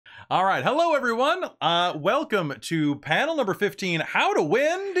All right, hello everyone. Welcome to panel number 15, How to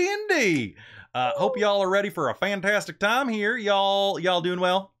Win D&D. Hope y'all are ready for a fantastic time here. Y'all doing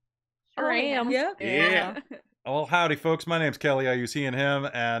well? Sure am. Yeah. Well, howdy folks. My name's Kelly. I use he and him,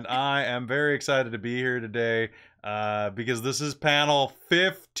 and I am very excited to be here today because this is panel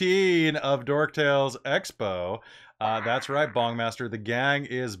 15 of Dork Tales Expo. That's right, Bongmaster. The gang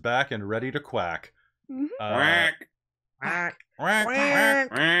is back and ready to quack. Quack. Quack. Quack, Quack.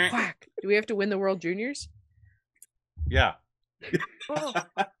 quack. Quack. Do we have to win the World Juniors? Yeah. Oh,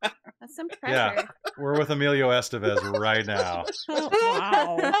 that's some Yeah. pressure. We're with Emilio Estevez right now. Oh,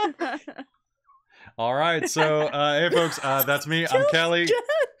 wow. All right, so hey folks, that's me. I'm Kelly.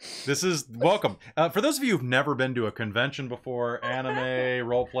 This is welcome. For those of you who've never been to a convention before, anime,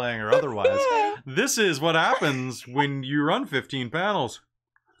 role playing, or otherwise, this is what happens when you run 15 panels.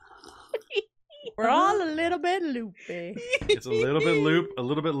 We're all a little bit loopy. It's a little bit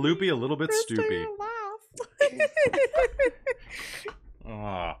loopy, a little bit stoopy.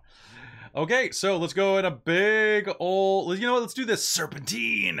 Okay, so let's go in a big old. You know what? Let's do this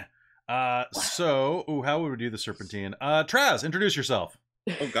serpentine. So, how would we do the serpentine? Traz, introduce yourself.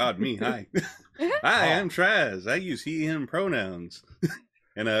 Oh God, me. Hi. Hi, I'm Traz. I use he, him pronouns.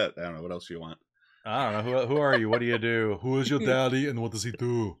 And I don't know what else you want. I don't know. Who are you? What do you do? Who is your daddy and what does he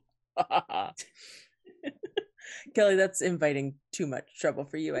do? Kelly, that's inviting too much trouble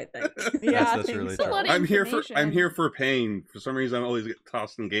for you, I think. That's really so. terrible. I'm here for pain. For some reason, I'm always get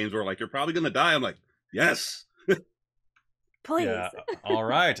tossed in games where like you're probably gonna die. I'm like, yes. Please. Yeah. All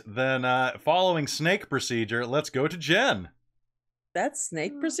right. Then, following snake procedure, let's go to Jen. That's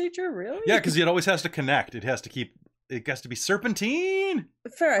snake procedure, really? Yeah, because it always has to connect. It has to be serpentine.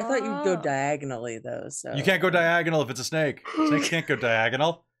 Fair. I thought you'd go Oh. diagonally though. So You can't go diagonal if it's a snake. Snakes can't go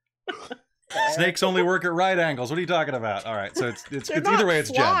diagonal. Snakes only work at right angles. What are you talking about? All right, so it's either way, it's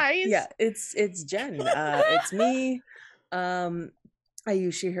Jen. Yeah, it's Jen. It's me. I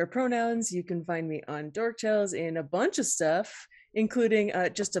use she/her pronouns. You can find me on Dork Tales in a bunch of stuff, including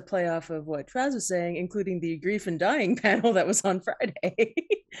just to play off of what Traz was saying, including the grief and dying panel that was on Friday.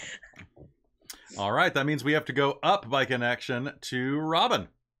 All right, that means we have to go up by connection to Robin.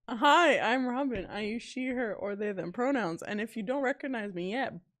 Hi, I'm Robin. I use she, her, or they, them pronouns. And if you don't recognize me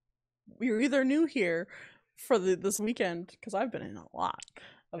yet, you're either new here for this weekend, because I've been in a lot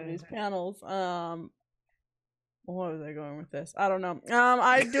of these panels. What was I going with this? I don't know.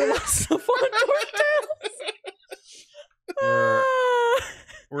 I do lots of fun Dork Tales.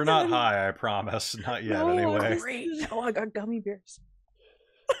 We're not high, I promise. Not yet, anyway. Great. Oh, I got gummy bears.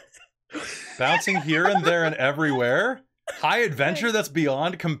 Bouncing here and there and everywhere. High adventure that's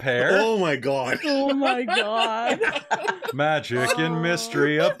beyond compare. Oh my God. Oh my god. Magic and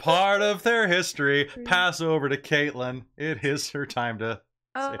mystery, a part of their history. Pass over to Caitlin. It is her time to.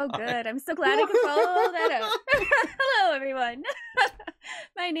 Oh, Say hi. good. I'm so glad I could follow that up. Hello, everyone.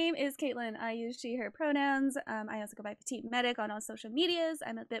 My name is Caitlin. I use she, her pronouns. I also go by Petite Medic on all social medias.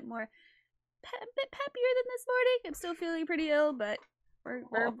 I'm a bit more, a bit peppier than this morning. I'm still feeling pretty ill, but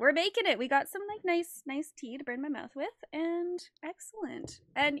we're making it. We got some like nice tea to burn my mouth with, and excellent.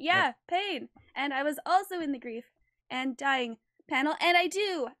 And yeah, pain. And I was also in the grief and dying panel, and I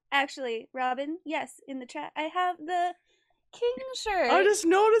do actually, Robin. Yes, in the chat, I have the king shirt. I just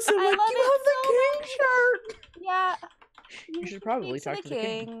noticed it. I Like, love you it have the so king much. shirt. Yeah. You should probably Speak talk to the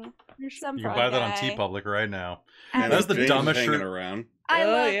king. Some You can frog buy that on guy. TeePublic right now. And That's the James dumbest hanging shirt. around. I Oh,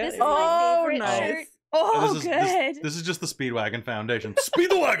 love yeah. this. Is Oh, my favorite nice. shirt. Oh, This is just the Speedwagon Foundation.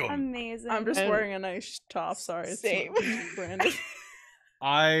 Speedwagon! Amazing. I'm just And- wearing a nice top. Sorry, it's Same. not branded.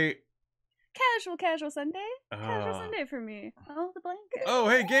 Casual Sunday. Casual Sunday for me. Oh, the blanket. Oh,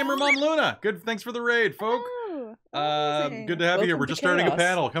 hey, Gamer Mom Luna. Good, thanks for the raid, folk. Oh, amazing. Good to have you here. Welcome We're to just starting a chaos.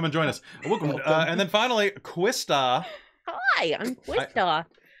 panel. Come and join us. Welcome. Welcome. And then finally, Quista. Hi, I'm Quista.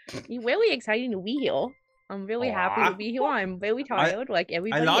 It's really exciting to be here. I'm really happy to be here. I'm very tired, like I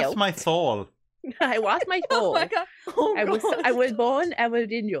everybody lost else. my soul. I lost my Oh soul. my god. Oh, I was God. I was born as a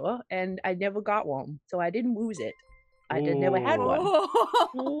ninja, and I never got one, so I didn't lose it. I just never had one.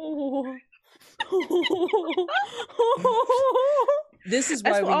 Oh. This is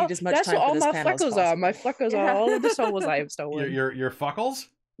why That's we what all, need as much that's time what all for this my panel as freckles are. My possible. freckles are all of the souls I have stolen. Your fuckles?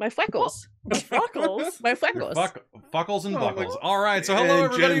 My freckles. Freckles. My Your freckles. fuckles and Oh my buckles. God. All right, so hello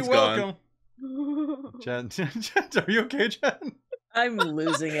And everybody, Jen's welcome. Jen, are you okay, Jen? I'm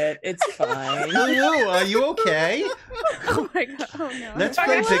losing it. It's fine. Hello, are you okay? Oh my god. Oh no. Let's Talk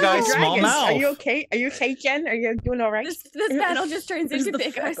play about Big the Eye Small dragons. Are you Mouth. okay? Are you okay, Jen? Are you doing all right? This panel just turns There's into the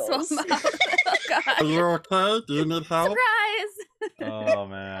Big Eye Small freckles. Mouth. Oh god. you okay? Do you need help? Surprise! Oh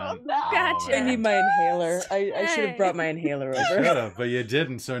man. Gotcha. I need my inhaler. I should Hey. have brought my inhaler You should over. have, but you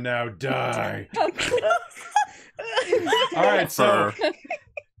didn't. So now die. All All right, so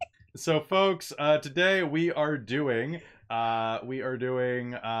Fur. folks, today we are doing how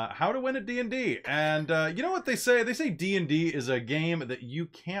to win at D&D. And you know what they say? They say D&D is a game that you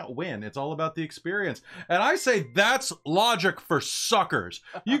can't win. It's all about the experience. And I say that's logic for suckers.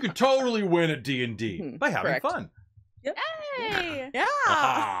 You can totally win at D&D by having Correct. fun. Hey! Yeah.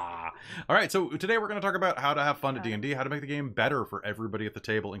 Ah. All right, so today we're going to talk about how to have fun at D&D, how to make the game better for everybody at the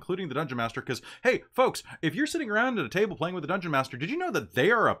table, including the Dungeon Master. Because, hey, folks, if you're sitting around at a table playing with the Dungeon Master, did you know that they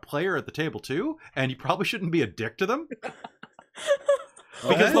are a player at the table too? And you probably shouldn't be a dick to them?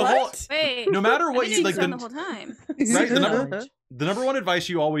 Because the whole, Wait. no matter I've what been you doing like, so the the, whole time. right? The number one advice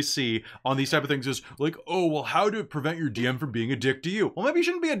you always see on these type of things is like, oh, well, how to prevent your DM from being a dick to you? Well, maybe you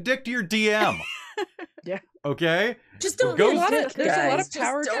shouldn't be a dick to your DM. Yeah. Okay. Just don't Go- be a dick, There's a lot guys. of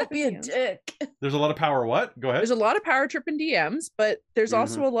power Just don't be a tripping. dick. There's a lot of power. What? Go ahead. There's a lot of power tripping DMs, but there's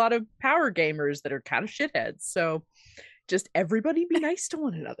also a lot of power gamers that are kind of shitheads. So just everybody be nice to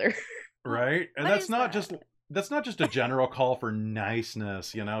one another. Right? And What that's is not that? that's not just a general call for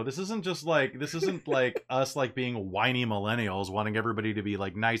niceness, you know. This isn't like us like being whiny millennials wanting everybody to be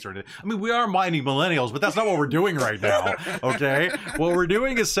like nicer. I mean, we are whiny millennials, but that's not what we're doing right now. Okay? What we're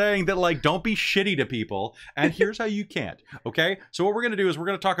doing is saying that like don't be shitty to people, and here's how you can't. Okay? So what we're gonna do is we're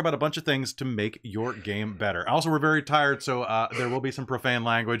gonna talk about a bunch of things to make your game better. Also, we're very tired, so there will be some profane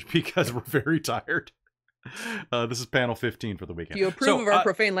language because we're very tired. This is panel 15 for the weekend. If you approve So, of our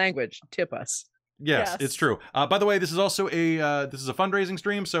profane language, tip us. Yes, Yes. it's true. By the way, this is also a fundraising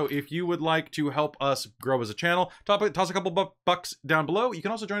stream, so if you would like to help us grow as a channel, toss a couple bucks down below. You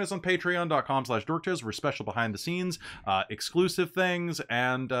can also join us on patreon.com/dorktales. We're special behind the scenes, exclusive things,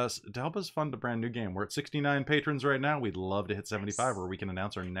 and to help us fund a brand new game. We're at 69 patrons right now. We'd love to hit 75 where we can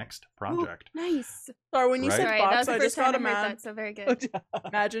announce our next project. Nice. Sorry, when you Right? said Sorry, that was box, the I first just time thought I heard of that, so very good.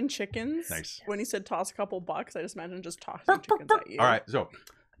 imagine chickens. Nice. When you said toss a couple bucks, I just imagine just tossing chickens at you. All right, so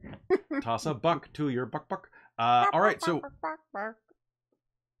toss a buck to your buck. All right, so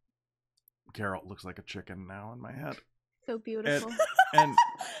Carol looks like a chicken now in my head. So beautiful. And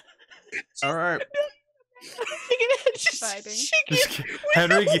all right. Vibing.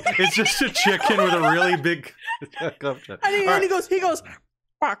 Henry, it's just a chicken with a really big. And he goes,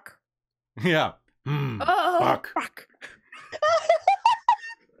 fuck. Yeah. Oh. Fuck. Fuck.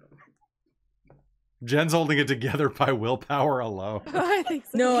 Jen's holding it together by willpower alone. I think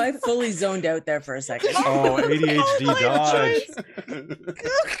so. No, I fully zoned out there for a second. Oh, ADHD Oh, dodge.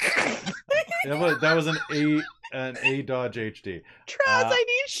 That was an A dodge HD. Traz, I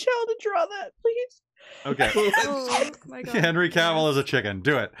need Shell to draw that, please. Okay. Oh my god. Henry Cavill is a chicken.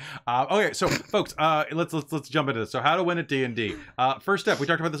 Do it. Okay, so folks, let's jump into this. So, how to win at D&D. First step, we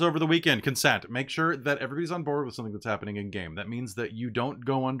talked about this over the weekend. Consent. Make sure that everybody's on board with something that's happening in game. That means that you don't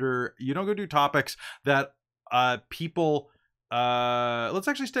go do topics that people. Let's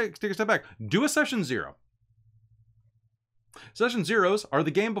actually take a step back. Do a session 0. Session 0s are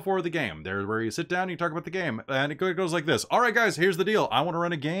the game before the game. They're where you sit down and you talk about the game. And it goes like this. All right, guys, here's the deal. I want to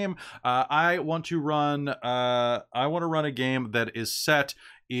run a game. I want to run a game that is set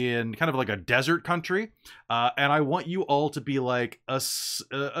in kind of like a desert country. And I want you all to be like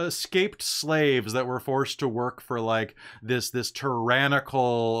escaped slaves that were forced to work for like this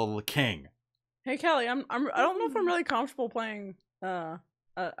tyrannical king. Hey Kelly, I don't know if I'm really comfortable playing a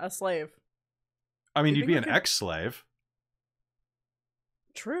slave. I mean, You you'd be think an I could- ex-slave.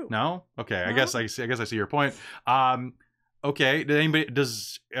 True. No? Okay, I No? guess I see your point. Okay,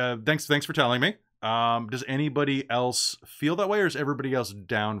 thanks for telling me. Does anybody else feel that way, or is everybody else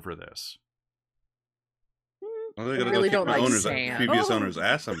down for this? Well, they gotta really go don't kick my like owner's, sand. previous Oh. owner's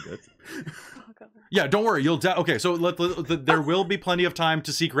ass. I'm good. Oh god. Yeah, don't worry. Okay, so there will be plenty of time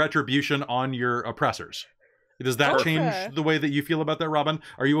to seek retribution on your oppressors. Does that Okay. change the way that you feel about that, Robin?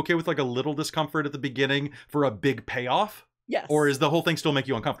 Are you okay with like a little discomfort at the beginning for a big payoff? Yes. Or is the whole thing still make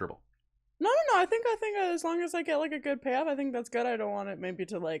you uncomfortable? No. I think as long as I get like a good payoff, I think that's good. I don't want it maybe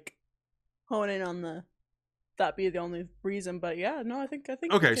to like hone in on that be the only reason. But yeah, no, I think. we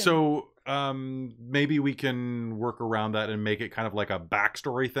Okay, can. so maybe we can work around that and make it kind of like a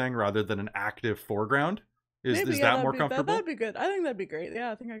backstory thing rather than an active foreground. Is Maybe, that that'd more be- comfortable? That'd be good. I think that'd be great.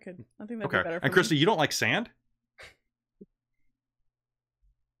 Yeah, I think I could. I think that'd be Okay. better. For And me. Krista, you don't like sand?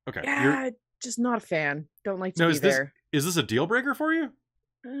 Okay. Yeah, just not a fan. Don't like to No, be is this- there. Is this a deal breaker for you?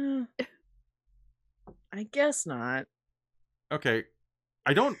 I guess not. Okay.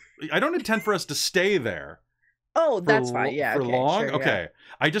 I don't intend for us to stay there. Oh, for that's fine. Yeah. For okay, long? sure, yeah. Okay.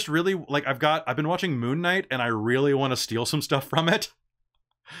 I just really like I've been watching Moon Knight and I really want to steal some stuff from it.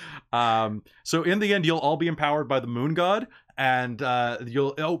 So in the end you'll all be empowered by the Moon God and it's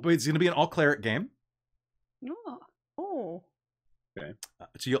going to be an all cleric game. Oh. Okay.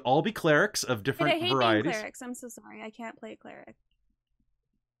 So you'll all be clerics of But different I hate varieties. being clerics. I'm so sorry. I can't play cleric.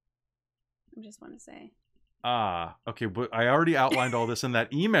 I just want to say. Okay, but I already outlined all this in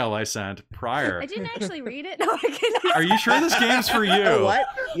that email I sent prior. I didn't actually read it. No, I cannot. Are you sure this game's for you? You know what?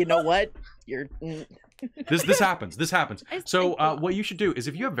 You know what? You're. This happens. So I- what you should do is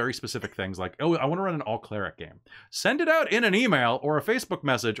if you have very specific things like, oh, I want to run an all cleric game, send it out in an email or a Facebook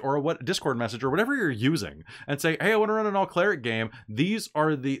message or a Discord message or whatever you're using and say, hey, I want to run an all cleric game. These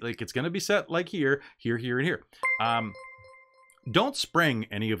are it's going to be set like here, here, here, and here. Don't spring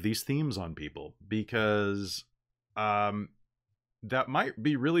any of these themes on people because that might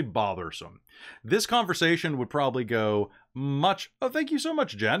be really bothersome. This conversation would probably go much. Oh, thank you so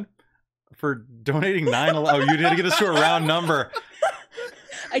much, Jen, for donating 911. Oh, you did get us to a round number.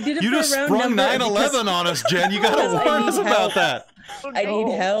 I did it You for just a round sprung number 911 on us, Jen. You got because to I warn need us about help. that. I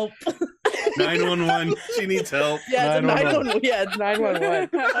need help. 911. She needs help. Yeah, it's 911. 911. Yeah, it's 911.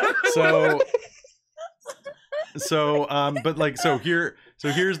 But like,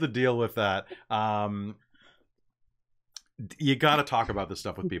 here's the deal with that. You got to talk about this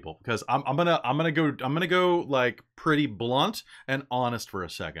stuff with people because I'm gonna go like pretty blunt and honest for a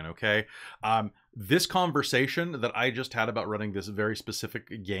second. Okay. This conversation that I just had about running this very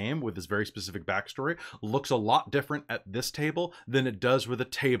specific game with this very specific backstory looks a lot different at this table than it does with a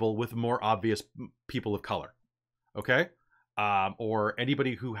table with more obvious people of color. Okay. Or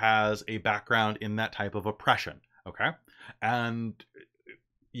anybody who has a background in that type of oppression. Okay. And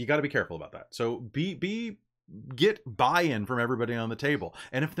you got to be careful about that. So get buy-in from everybody on the table.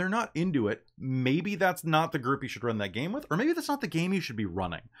 And if they're not into it, maybe that's not the group you should run that game with, or maybe that's not the game you should be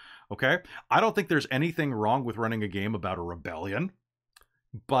running. Okay. I don't think there's anything wrong with running a game about a rebellion,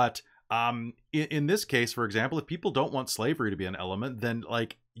 but in this case, for example, if people don't want slavery to be an element, then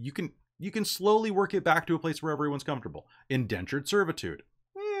like you can slowly work it back to a place where everyone's comfortable. Indentured servitude.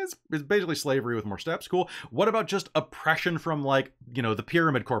 It's basically slavery with more steps. Cool. What about just oppression from like, the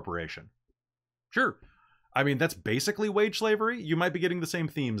Pyramid Corporation? Sure. I mean, that's basically wage slavery. You might be getting the same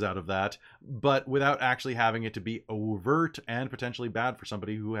themes out of that, but without actually having it to be overt and potentially bad for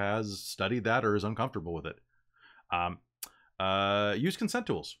somebody who has studied that or is uncomfortable with it. Use consent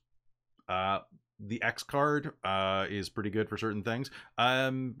tools. The X card is pretty good for certain things,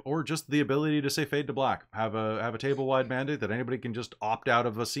 or just the ability to say fade to black. Have a table-wide mandate that anybody can just opt out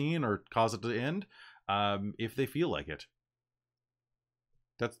of a scene or cause it to end if they feel like it.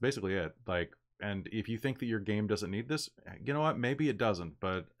 That's basically it. Like, and if you think that your game doesn't need this, you know what? Maybe it doesn't,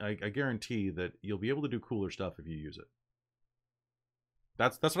 but I guarantee that you'll be able to do cooler stuff if you use it.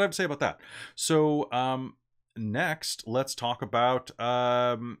 That's what I have to say about that. So next, let's talk about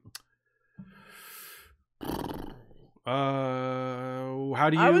how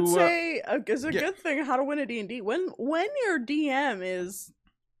do you? I would say it's a good thing how to win a D&D. When your DM is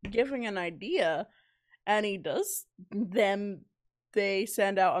giving an idea, and he does, then they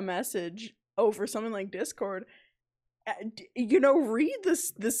send out a message over something like Discord. Read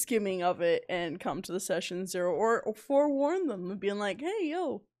the skimming of it and come to the session 0, or forewarn them and being like, "Hey,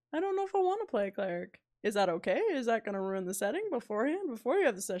 yo, I don't know if I want to play a cleric. Is that okay? Is that going to ruin the setting before you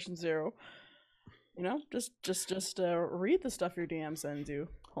have the session 0?" Just read the stuff your DM sends you,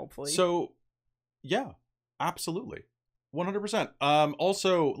 hopefully. So, yeah, absolutely. 100%.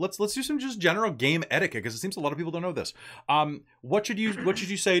 Also, let's do some just general game etiquette because it seems a lot of people don't know this. What should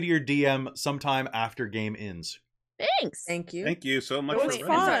you say to your DM sometime after game ends? Thanks. Thank you. Thank you so much it was for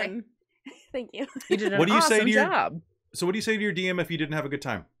running. fun. Thank you. You did an What do you say awesome to your- job. So what do you say to your DM if you didn't have a good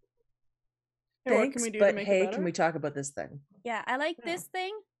time? Hey, what Thanks, can we do but to make it hey, better? can we talk about this thing? Yeah, I like Yeah. this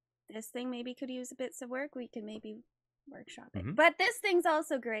thing. This thing maybe could use a bits of work. We could maybe workshop it. Mhm. But this thing's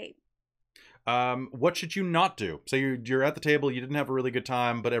also great. What should you not do? Say you're at the table, you didn't have a really good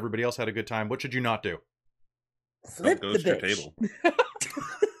time, but everybody else had a good time. What should you not do? Flip Don't the ghost your bitch. table.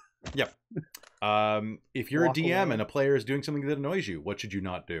 If you're Walk a DM away. and a player is doing something that annoys you, what should you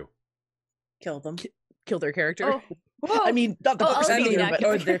not do? Kill them. Kill their character. Oh, I mean, not the Oh, person I mean, either, not but kill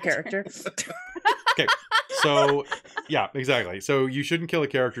or their character. Okay, so yeah, exactly. So you shouldn't kill a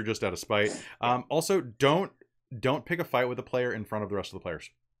character just out of spite. Also, don't pick a fight with a player in front of the rest of the players.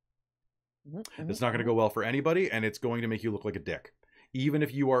 It's not going to go well for anybody, and it's going to make you look like a dick. Even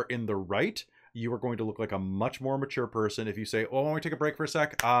if you are in the right, you are going to look like a much more mature person if you say, "Oh, I want to take a break for a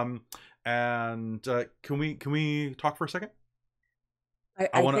sec. And can we talk for a second?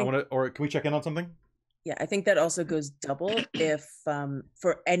 I want to, or can we check in on something?" Yeah, I think that also goes double if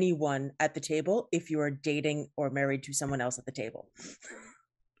for anyone at the table, if you are dating or married to someone else at the table.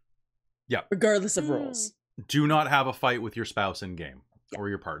 Yeah. Regardless of roles. Do not have a fight with your spouse in game Yeah. or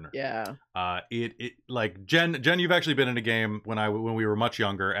your partner. Yeah. It like Jen, you've actually been in a game when we were much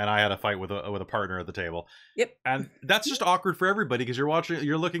younger, and I had a fight with a partner at the table. Yep. And that's just awkward for everybody because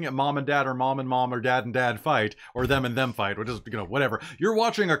you're looking at mom and dad, or mom and mom, or dad and dad fight, or them and them fight, which is, you know, whatever. You're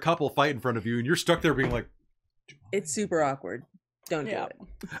watching a couple fight in front of you, and you're stuck there being like, It's super awkward. Don't do it.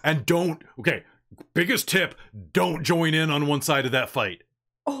 and don't. Okay, biggest tip: don't join in on one side of that fight.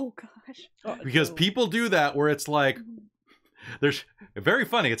 Oh gosh. Because people do that where it's like, there's very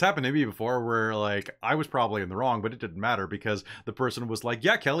funny. It's happened to me before where like I was probably in the wrong, but it didn't matter because the person was like,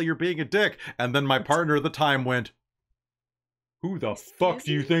 "Yeah, Kelly, you're being a dick." And then my partner at the time went, "Who the fuck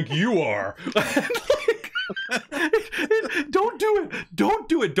do you think you are?" Don't do it. Don't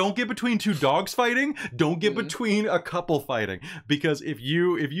do it. Don't get between two dogs fighting. Don't get between a couple fighting. Because if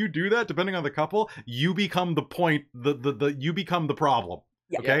you do that, depending on the couple, you become the point, you become the problem.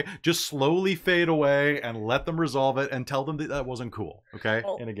 Yeah. Okay, just slowly fade away and let them resolve it and tell them that wasn't cool. Okay,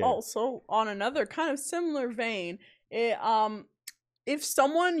 in a game. Also, on another kind of similar vein, if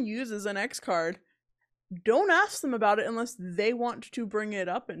someone uses an X card, don't ask them about it unless they want to bring it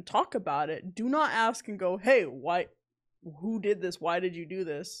up and talk about it. Do not ask and go, "Hey, why? Who did this? Why did you do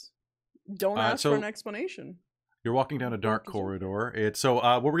this?" Don't ask for an explanation. You're walking down a dark corridor.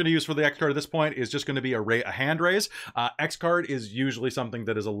 What we're going to use for the X card at this point is just going to be a hand raise. X card is usually something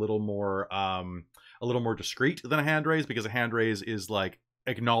that is a little more discreet than a hand raise, because a hand raise is like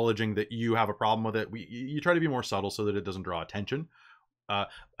acknowledging that you have a problem with it. You try to be more subtle so that it doesn't draw attention.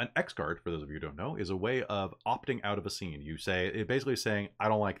 An X card, for those of you who don't know, is a way of opting out of a scene. It basically saying, "I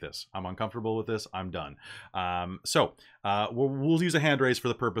don't like this. I'm uncomfortable with this. I'm done." We'll use a hand raise for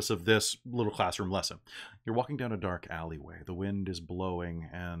the purpose of this little classroom lesson. You're walking down a dark alleyway. The wind is blowing,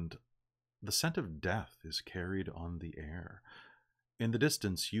 and the scent of death is carried on the air. In the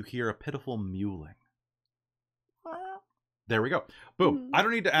distance, you hear a pitiful mewling. There we go. Boom. I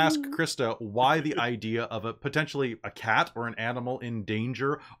don't need to ask Krista why the idea of potentially a cat or an animal in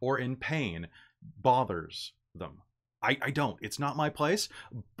danger or in pain bothers them. I don't. It's not my place.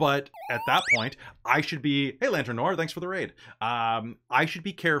 But at that point, I should be, "Hey, Lantern Noir, thanks for the raid." I should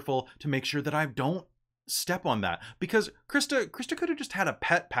be careful to make sure that I don't step on that, because Krista could have just had a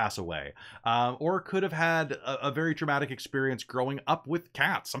pet pass away, or could have had a very traumatic experience growing up with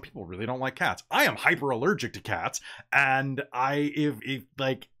cats. Some people really don't like cats. I am hyper allergic to cats, and I'm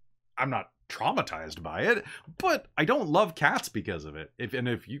not traumatized by it, but I don't love cats because of it.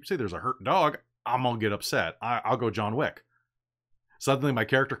 If you say there's a hurt dog, I'm gonna get upset. I'll go John Wick. Suddenly my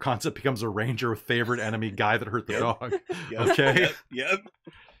character concept becomes a ranger with favorite enemy guy that hurt the dog. Okay. Yep.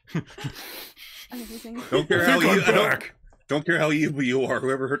 Amazing. Don't care how evil you are.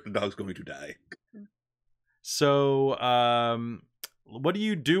 Whoever hurt the dog's going to die. So, what do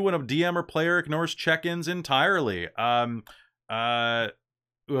you do when a DM or player ignores check-ins entirely? If a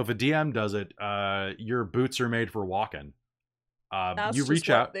DM does it, your boots are made for walking. That's you reach just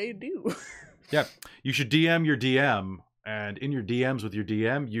what out. they do. Yeah, you should DM your DM, and in your DMs with your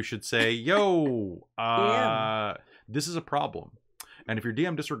DM, you should say, "Yo, this is a problem." And if your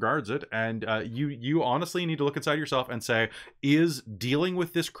DM disregards it, and you honestly need to look inside yourself and say, is dealing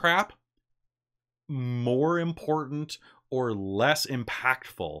with this crap more important or less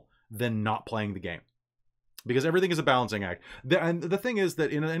impactful than not playing the game? Because everything is a balancing act. And the thing is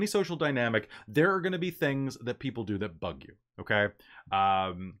that in any social dynamic, there are going to be things that people do that bug you, okay?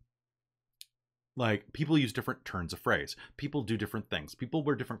 Like, people use different turns of phrase. People do different things. People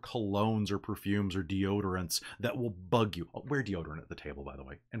wear different colognes or perfumes or deodorants that will bug you. Oh, wear deodorant at the table, by the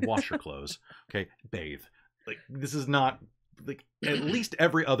way, and wash your clothes. Okay, bathe. Like, this is not, like, at least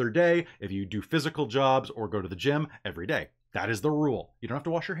every other day. If you do physical jobs or go to the gym, every day. That is the rule. You don't have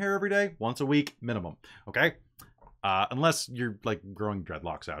to wash your hair every day. Once a week, minimum. Okay? Unless you're, like, growing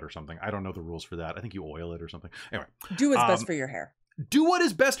dreadlocks out or something. I don't know the rules for that. I think you oil it or something. Anyway. Do what's best for your hair. Do what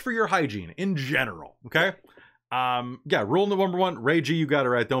is best for your hygiene in general, okay? Yeah, rule number one, Ray G, you got it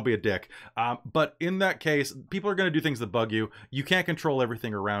right, don't be a dick. But in that case, people are going to do things that bug you. You can't control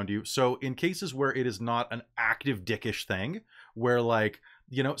everything around you. So in cases where it is not an active dickish thing, where, like,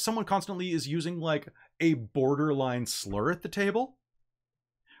 you know, someone constantly is using, like, a borderline slur at the table,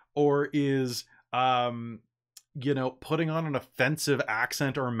 or is, you know, putting on an offensive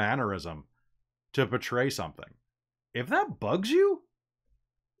accent or mannerism to portray something. If that bugs you,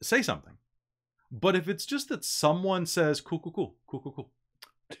 say something. But if it's just that someone says cool,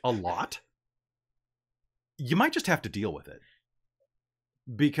 a lot, you might just have to deal with it,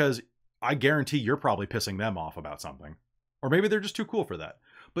 because I guarantee you're probably pissing them off about something, or maybe they're just too cool for that.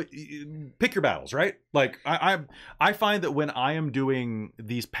 But pick your battles, right? Like I find that when I am doing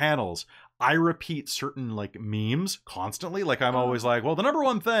these panels, I repeat certain like memes constantly. Like I'm always like, well, the number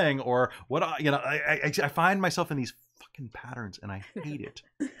one thing, or what I find myself in these fucking patterns, and I hate it.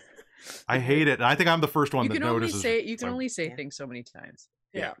 I hate it. And I think I'm the first one that notices. You can only say things so many times.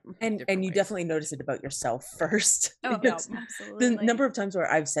 Yeah. And you ways. definitely notice it about yourself first. Oh, no, Because absolutely. the number of times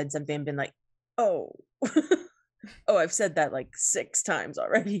where I've said something and been like, oh, oh, I've said that like 6 times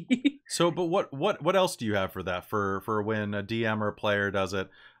already. So, but what else do you have for that? For when a DM or a player does it?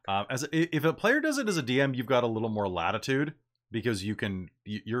 If a player does it as a DM, you've got a little more latitude, because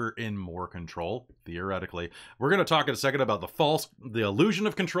you're in more control theoretically. We're going to talk in a second about the illusion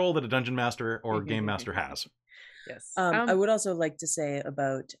of control that a dungeon master or game master has. Yes. I would also like to say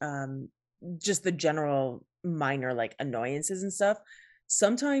about just the general minor like annoyances and stuff.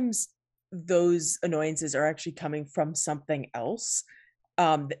 Sometimes those annoyances are actually coming from something else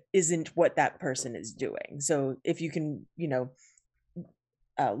that isn't what that person is doing. So if you can,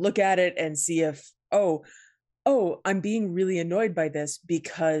 look at it and see if, oh, I'm being really annoyed by this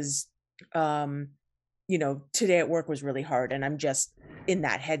because, today at work was really hard and I'm just in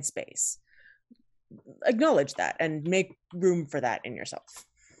that headspace. Acknowledge that and make room for that in yourself.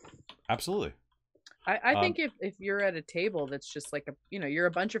 Absolutely. I think if you're at a table that's just like you're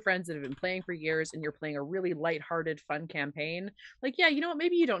a bunch of friends that have been playing for years and you're playing a really lighthearted, fun campaign, like, yeah, you know what,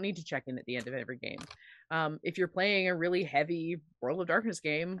 maybe you don't need to check in at the end of every game. If you're playing a really heavy World of Darkness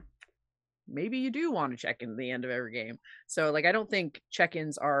game, maybe you do want to check in at the end of every game. So like, I don't think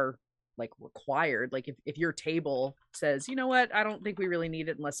check-ins are like required. Like if your table says, you know what, I don't think we really need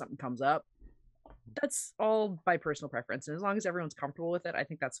it unless something comes up, that's all by personal preference, and as long as everyone's comfortable with it, I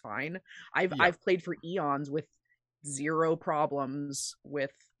think that's fine. I've played for eons with zero problems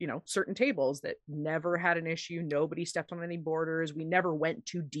with certain tables that never had an issue. Nobody stepped on any borders. We never went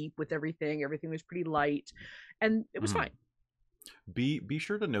too deep with everything. Everything was pretty light, and it was fine. Be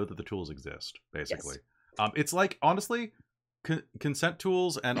sure to know that the tools exist, basically. Yes. It's like, honestly, consent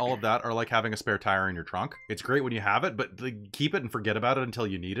tools and all of that are like having a spare tire in your trunk. It's great when you have it, but keep it and forget about it until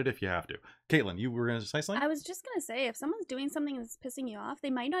you need it if you have to. Caitlin, you were going to say something? I was just going to say, if someone's doing something that's pissing you off,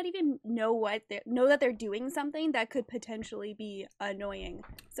 they might not even know that they're doing something that could potentially be annoying.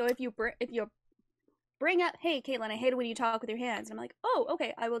 So if you bring up, hey, Caitlin, I hate it when you talk with your hands, and I'm like, oh,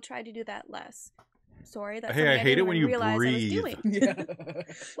 okay, I will try to do that less. Sorry, that's hey, I hate it when you breathe. Yeah.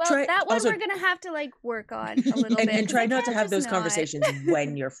 Well, that one we're gonna have to like work on a little bit. And try not to have those conversations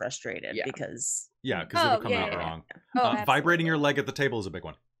when you're frustrated, because it'll come out wrong. Vibrating your leg at the table is a big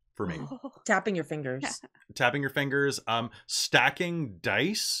one for me. Tapping your fingers. Tapping your fingers. Stacking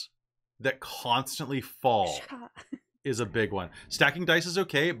dice that constantly fall is a big one. Stacking dice is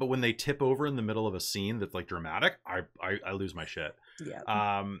okay, but when they tip over in the middle of a scene that's like dramatic, I lose my shit.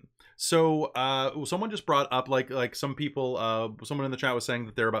 Yeah. So someone just brought up like some people, someone in the chat was saying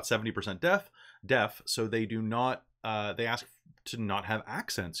that they're about 70% deaf, so they do not, they ask to not have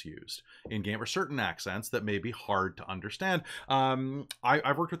accents used in game, or certain accents that may be hard to understand.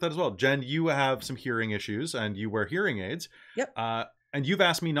 I've worked with that as well. Jen, you have some hearing issues and you wear hearing aids. Yep. And you've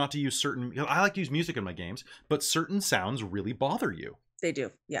asked me not to use certain, I like to use music in my games, but certain sounds really bother you. They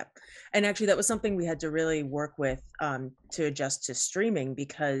do, yeah. And actually that was something we had to really work with to adjust to streaming,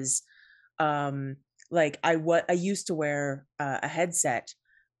 because like I used to wear a headset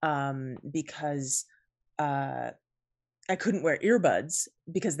because I couldn't wear earbuds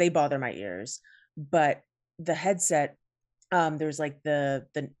because they bother my ears. But the headset, there's like the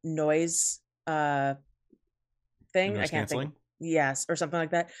noise thing. Noise I can't canceling? think. Yes, or something like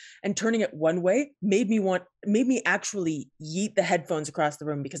that. And turning it one way made me actually yeet the headphones across the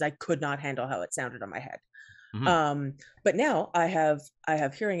room because I could not handle how it sounded on my head. Mm-hmm. But now I have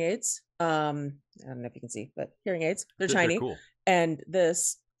hearing aids. I don't know if you can see, but hearing aids. They're tiny. Cool. And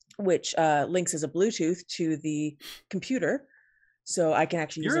this, which links as a Bluetooth to the computer, so I can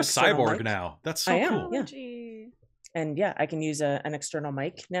actually You're a cyborg now. That's so cool. Yeah. And yeah, I can use an external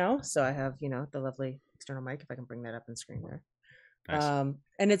mic now. So I have, the lovely external mic, if I can bring that up on screen there. Nice.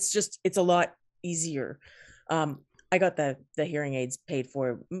 And it's a lot easier. I got the hearing aids paid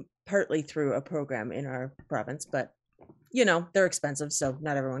for partly through a program in our province, but they're expensive, so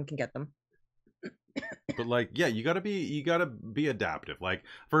not everyone can get them. But like, yeah, you gotta be adaptive. Like,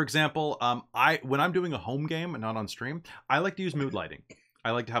 for example, when I'm doing a home game and not on stream, I like to use mood lighting.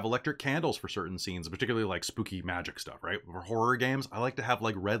 I like to have electric candles for certain scenes, particularly like spooky magic stuff, right? For horror games, I like to have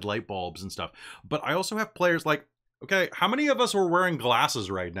like red light bulbs and stuff. But I also have players like, okay, how many of us are wearing glasses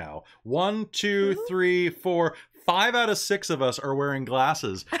right now? 1, 2, 3, 4, 5 out of 6 of us are wearing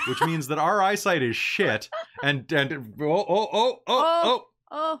glasses, which means that our eyesight is shit. And oh,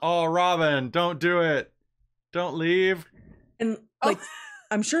 Robin, don't do it. Don't leave. And like,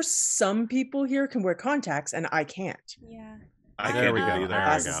 I'm sure some people here can wear contacts, and I can't. Yeah. There we go. do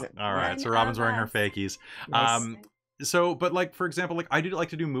There we go. All right. So Robin's wearing her fakies. Nice. So, but like, for example, like I do like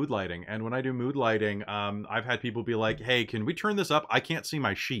to do mood lighting. And when I do mood lighting, I've had people be like, hey, can we turn this up? I can't see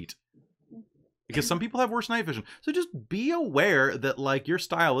my sheet. Because some people have worse night vision. So just be aware that like your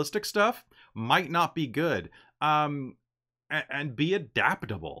stylistic stuff might not be good. And be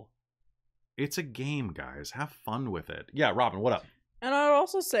adaptable. It's a game, guys. Have fun with it. Yeah, Robin, what up? And I would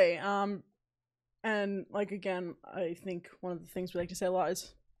also say, and like again, I think one of the things we like to say a lot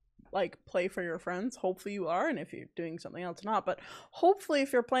is like play for your friends. Hopefully you are, and if you're doing something else, not. But hopefully,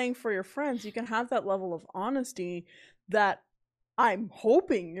 if you're playing for your friends, you can have that level of honesty that I'm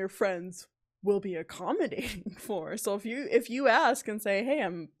hoping your friends will be accommodating for. So if you ask and say, hey,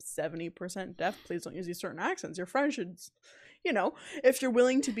 I'm 70% deaf, please don't use these certain accents, your friend should, you know, if you're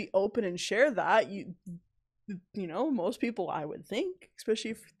willing to be open and share that, you know, most people, I would think,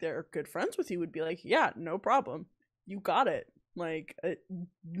 especially if they're good friends with you, would be like, yeah, no problem, you got it. Like,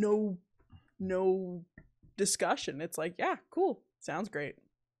 no discussion. It's like, yeah, cool, sounds great.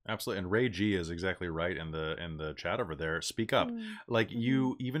 Absolutely. And Ray G is exactly right in the chat over there. Speak up. Like,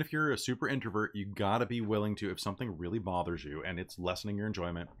 you, even if you're a super introvert, you gotta be willing to, if something really bothers you and it's lessening your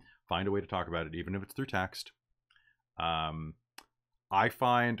enjoyment, find a way to talk about it, even if it's through text. I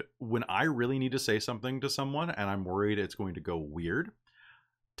find when I really need to say something to someone and I'm worried it's going to go weird,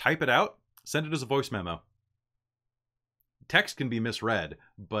 type it out, send it as a voice memo. Text can be misread,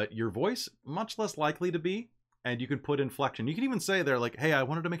 but your voice, much less likely to be, and you can put inflection. You can even say there, like, hey, I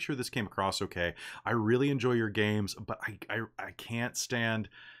wanted to make sure this came across okay. I really enjoy your games, but I can't stand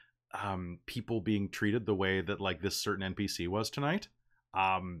people being treated the way that, like, this certain NPC was tonight.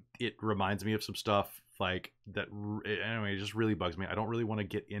 It reminds me of some stuff like that. Anyway, it just really bugs me. I don't really want to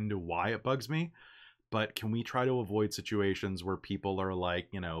get into why it bugs me, but can we try to avoid situations where people are, like,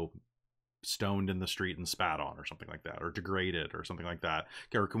 you know, stoned in the street and spat on or something like that, or degraded or something like that?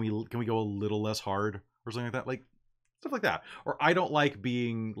 Or can we go a little less hard or something like that? Like, stuff like that. Or I don't like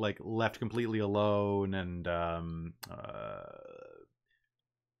being, like, left completely alone and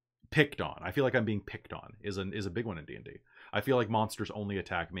picked on. I feel like I'm being picked on is a big one in D&D. I feel like monsters only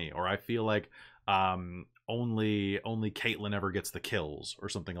attack me, or I feel like only Caitlin ever gets the kills or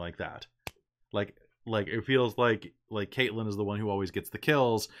something like that. Like it feels like Caitlin is the one who always gets the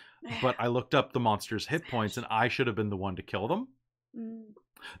kills, but I looked up the monster's hit points and I should have been the one to kill them.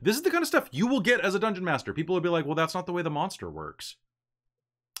 This is the kind of stuff you will get as a dungeon master. People will be like, well, that's not the way the monster works.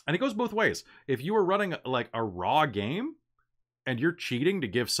 And it goes both ways. If you are running like a raw game and you're cheating to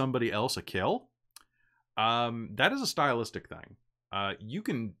give somebody else a kill, that is a stylistic thing. You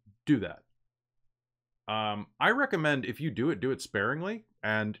can do that. I recommend if you do it sparingly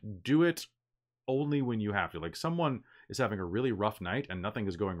and do it only when you have to. Like, someone is having a really rough night and nothing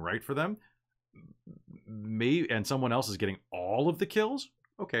is going right for them, and someone else is getting all of the kills.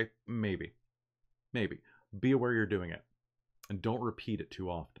 Okay, maybe. Be aware you're doing it, and don't repeat it too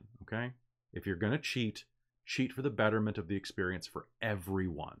often. Okay, if you're gonna cheat for the betterment of the experience for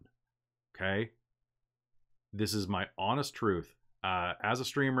everyone. Okay, this is my honest truth. As a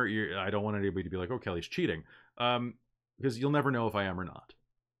streamer, I don't want anybody to be like, oh, Kelly's cheating, because you'll never know if I am or not.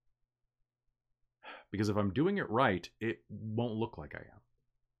 Because if I'm doing it right, it won't look like I am.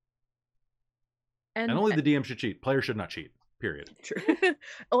 And only the DM should cheat. Players should not cheat. Period. True.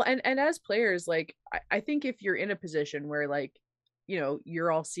 Oh, and as players, like, I think if you're in a position where, like, you know, you're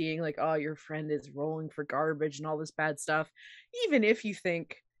all seeing, like, oh, your friend is rolling for garbage and all this bad stuff, even if you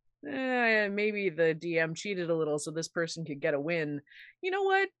think, maybe the DM cheated a little so this person could get a win, you know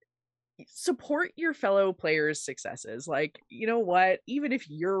what? Support your fellow players' successes. Like, you know what? Even if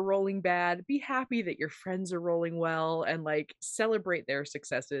you're rolling bad, be happy that your friends are rolling well, and, like, celebrate their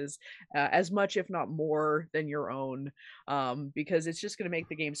successes as much, if not more, than your own, because it's just going to make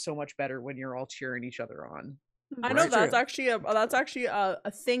the game so much better when you're all cheering each other on. I know that's actually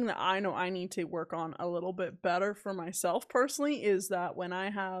a thing that I know I need to work on a little bit better for myself personally, is that when I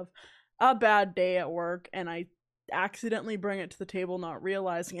have a bad day at work and I accidentally bring it to the table not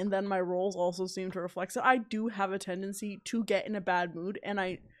realizing, and then my roles also seem to reflect it, I do have a tendency to get in a bad mood, and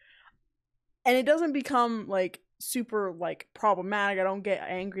it doesn't become like super like problematic. I don't get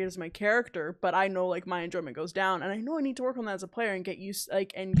angry as my character, but I know like my enjoyment goes down, and I know I need to work on that as a player and get used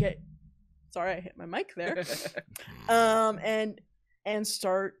sorry, I hit my mic there. And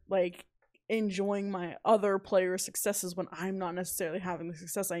start like enjoying my other player successes when I'm not necessarily having the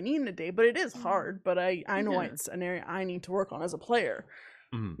success I need in a day. But it is hard, but I know it's an area I need to work on as a player.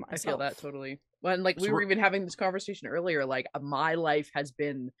 I feel that totally. When like we were even having this conversation earlier, like my life has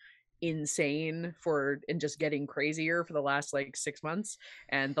been insane and just getting crazier for the last like 6 months,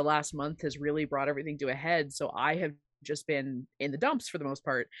 and the last month has really brought everything to a head. So I have just been in the dumps for the most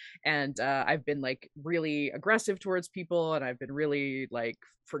part, and I've been like really aggressive towards people, and I've been really like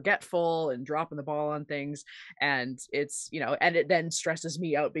forgetful and dropping the ball on things, and it's, you know, and it then stresses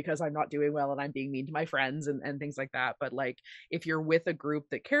me out because I'm not doing well and I'm being mean to my friends and things like that. But like if you're with a group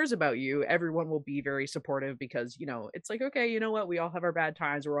that cares about you, everyone will be very supportive, because, you know, it's like, okay, you know what, we all have our bad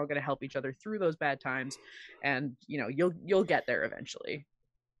times, we're all going to help each other through those bad times, and you know, you'll get there eventually.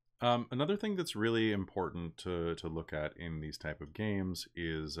 Another thing that's really important to look at in these type of games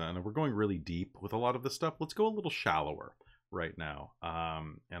is, and we're going really deep with a lot of this stuff, let's go a little shallower right now.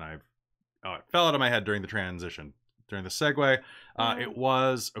 And it fell out of my head during the transition, during the segue. It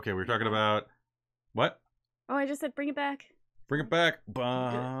was, okay, we were talking about, what? Oh, I just said bring it back. Bring it back.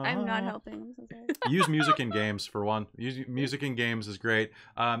 I'm not helping. I'm so sorry. Use music in games, for one. Use music in games is great.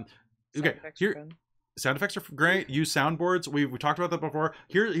 Okay, here... Sound effects are great. Use soundboards. We talked about that before.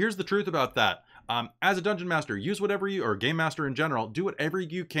 Here's the truth about that. As a dungeon master, use whatever you, or game master in general, do whatever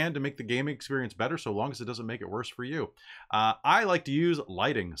you can to make the gaming experience better, so long as it doesn't make it worse for you. I like to use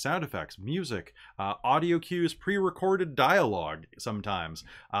lighting, sound effects, music, audio cues, pre-recorded dialogue sometimes.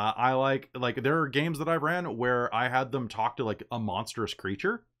 I like there are games that I've ran where I had them talk to like a monstrous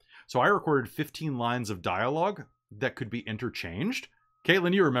creature. So I recorded 15 lines of dialogue that could be interchanged.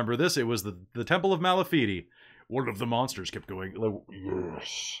 Caitlin, you remember this. It was the Temple of Malafide. One of the monsters kept going, like,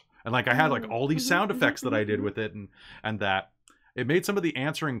 yes. And like I had like all these sound effects that I did with it, and that it made some of the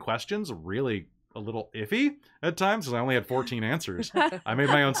answering questions really a little iffy at times, because I only had 14 answers. I made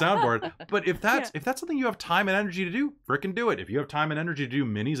my own soundboard. But if that's something you have time and energy to do, frickin' do it. If you have time and energy to do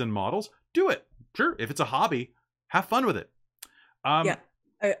minis and models, do it. Sure. If it's a hobby, have fun with it. I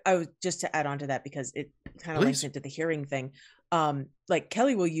was just to add on to that, because it kind of links into the hearing thing. Like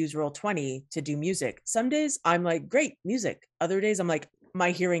Kelly will use Roll20 to do music. Some days I'm like, great music. Other days I'm like,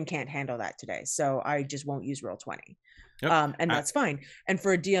 my hearing can't handle that today, so I just won't use Roll20. Yep. And that's fine. And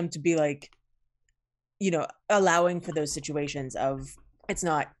for a DM to be like, you know, allowing for those situations of, it's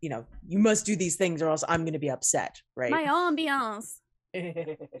not, you know, you must do these things or else I'm going to be upset, right? My ambiance.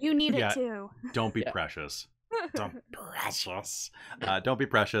 You need it too. Don't be precious. Don't be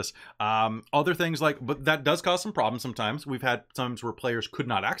precious. Other things like, but that does cause some problems sometimes. We've had times where players could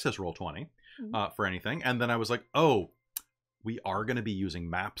not access Roll20 for anything, and then I was like, oh, we are going to be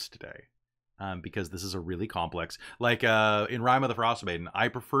using maps today, because this is a really complex, like in Rime of the Frost Maiden, I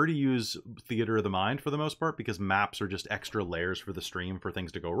prefer to use Theater of the Mind for the most part, because maps are just extra layers for the stream for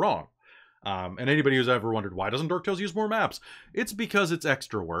things to go wrong. And anybody who's ever wondered, why doesn't Dork Tales use more maps? It's because it's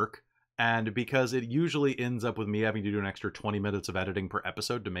extra work. And because it usually ends up with me having to do an extra 20 minutes of editing per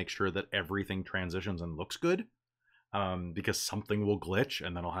episode to make sure that everything transitions and looks good. Because something will glitch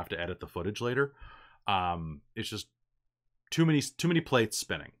and then I'll have to edit the footage later. It's just too many plates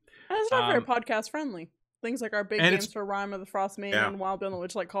spinning. And it's not very podcast friendly. Things like our big games for Rime of the Frost Maiden and Wild Beyond the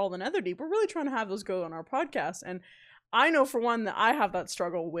Witch, like Call of the Netherdeep, we're really trying to have those go on our podcast. And I know for one that I have that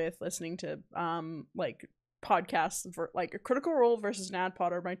struggle with listening to like podcasts for like Critical Role versus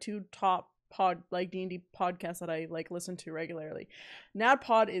NADPod are my two top D&D podcasts that I like listen to regularly.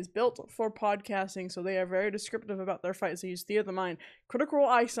 NADPod is built for podcasting, so they are very descriptive about their fights. They use Theater of the Mind. Critical Role,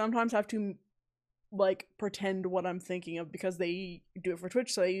 I sometimes have to like pretend what I'm thinking of, because they do it for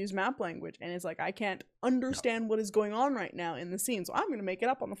Twitch, so they use map language, and it's like I can't understand what is going on right now in the scene, so I'm gonna make it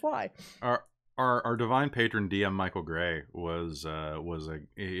up on the fly. Our divine patron DM Michael Gray he's a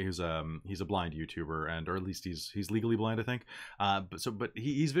blind YouTuber, and or at least he's legally blind, I think. But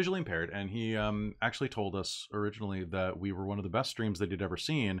he's visually impaired, and he actually told us originally that we were one of the best streams that he'd ever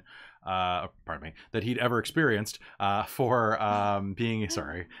seen. That he'd ever experienced for being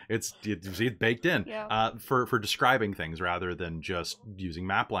it's baked in for describing things rather than just using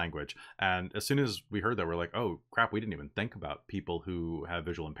map language. And as soon as we heard that, we're like, oh crap, we didn't even think about people who have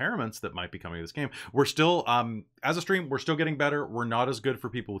visual impairments that might be coming to this game. We're still as a stream, we're still getting better. We're not as good for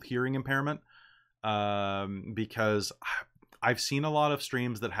people with hearing impairment, because I've seen a lot of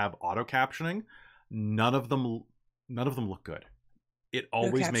streams that have auto captioning. None of them look good. It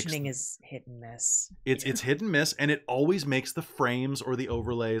always makes captioning is hit and miss. It's hit and miss, and it always makes the frames or the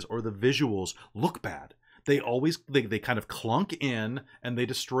overlays or the visuals look bad. they always they kind of clunk in and they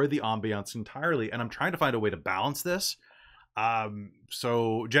destroy the ambiance entirely. And I'm trying to find a way to balance this.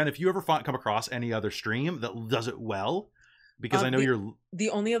 So Jen, if you ever come across any other stream that does it well, because I know you're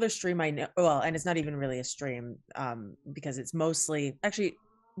the only other stream I know, well, and it's not even really a stream, because it's mostly, actually,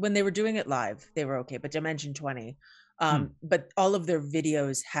 when they were doing it live, they were okay, but Dimension 20, but all of their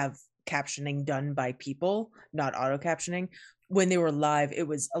videos have captioning done by people, not auto captioning. When they were live, it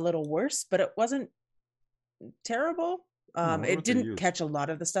was a little worse, but it wasn't terrible. It didn't catch a lot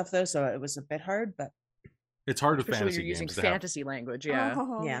of the stuff though, so it was a bit hard, but it's hard with especially fantasy when you're using games fantasy language. Yeah.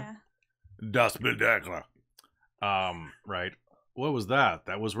 Oh, Yeah. Das Bedekla. Right. What was that?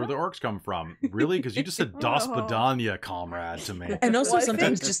 That was where the orcs come from. Really? Because you just said Das Bedanya, comrade, to me. and also Well, I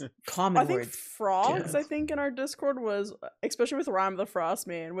sometimes think- just common I think words. Frogs, Yeah. I think in our Discord was, especially with Rhyme the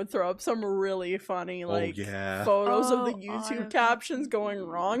Frostman, would throw up some really funny like yeah. photos of the Oh, YouTube honestly. captions going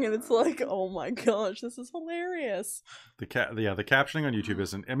wrong, and it's like, oh my gosh, this is hilarious. The captioning on YouTube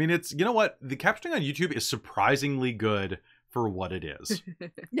isn't. I mean, it's, you know what? The captioning on YouTube is surprisingly good for what it is.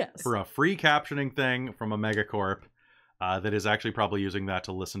 Yes. For a free captioning thing from a megacorp that is actually probably using that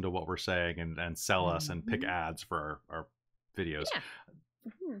to listen to what we're saying and sell us and pick ads for our videos.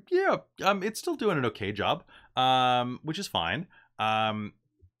 Yeah, it's still doing an okay job, which is fine.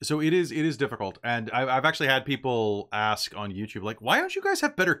 So it is difficult, and I've actually had people ask on YouTube, like, why don't you guys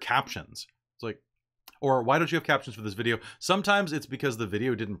have better captions? It's like, or why don't you have captions for this video? Sometimes it's because the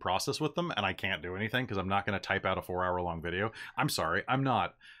video didn't process with them, and I can't do anything because I'm not going to type out a 4-hour-long video. I'm sorry, I'm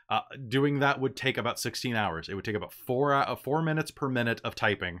not. Doing that would take about 16 hours. It would take about 4 minutes per minute of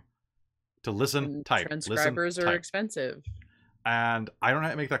typing to listen, And type. transcribers listen, are type. expensive. And I don't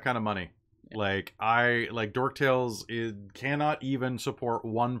have to make that kind of money. Like Dork Tales cannot even support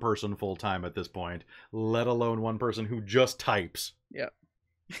one person full time at this point, let alone one person who just types. Yep.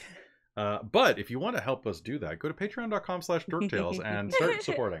 But if you want to help us do that, go to patreon.com/dorktales and start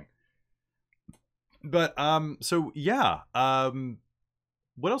supporting. But so yeah,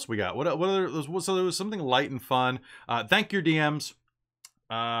 what else we got? What other? So there was something light and fun. Thank your DMs.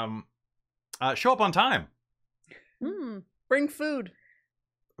 Show up on time. Bring food.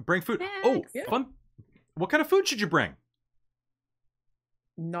 Bring food. Snacks. Oh, Yeah. fun. What kind of food should you bring?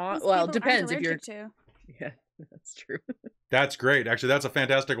 Not Most well. people Depends aren't if you're. allergic to. Yeah, that's true. That's great. Actually, that's a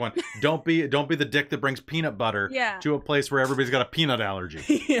fantastic one. Don't be the dick that brings peanut butter Yeah. to a place where everybody's got a peanut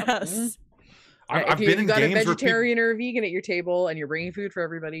allergy. Yes. I've If been in you've got a games where people, vegetarian or a vegan at your table and you're bringing food for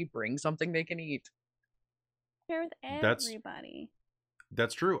everybody, bring something they can eat. Share with That's- everybody.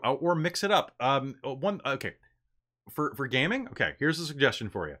 that's true. Or mix it up. Okay. For gaming, okay, here's a suggestion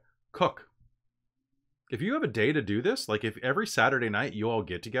for you. Cook. If you have a day to do this, like if every Saturday night you all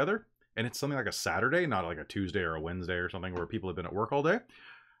get together, and it's something like a Saturday, not like a Tuesday or a Wednesday or something where people have been at work all day,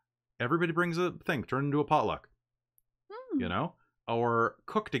 everybody brings a thing, turn it into a potluck, you know? Or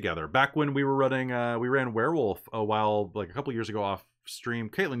cook together. Back when we were running, we ran Werewolf a while, like a couple years ago off stream.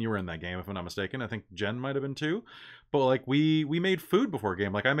 Caitlin, you were in that game, if I'm not mistaken. I think Jen might have been too. But like we made food before a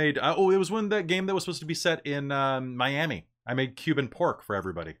game. Like I made, it was when that game that was supposed to be set in Miami. I made Cuban pork for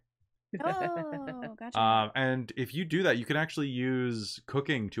everybody. Oh, gotcha. And if you do that, you can actually use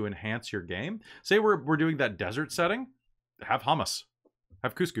cooking to enhance your game. Say we're doing that desert setting, have hummus,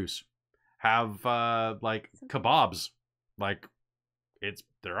 have couscous, have like kebabs. Like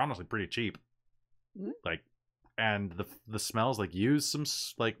they're honestly pretty cheap. Like, and the smells, like use some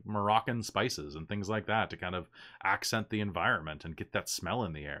like Moroccan spices and things like that to kind of accent the environment and get that smell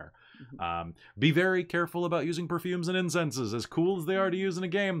in the air. Be very careful about using perfumes and incenses. As cool as they are to use in a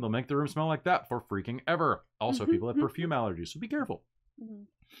game, they'll make the room smell like that for freaking ever. Also, people have perfume allergies, so be careful.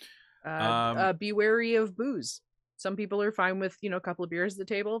 Be wary of booze. Some people are fine with, a couple of beers at the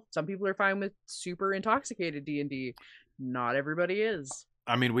table. Some people are fine with super intoxicated D&D. Not everybody is.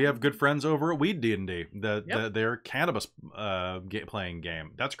 I mean, we have good friends over at Weed D&D. Yep. Their cannabis playing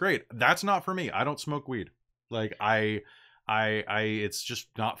game. That's great. That's not for me. I don't smoke weed. Like I it's just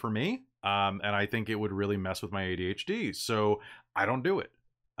not for me. And I think it would really mess with my ADHD. So I don't do it.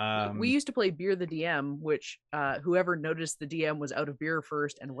 We used to play Beer the DM, which whoever noticed the DM was out of beer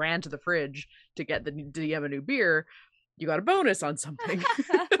first and ran to the fridge to get the DM a new beer, you got a bonus on something.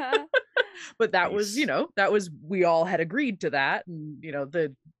 But that was, we all had agreed to that, and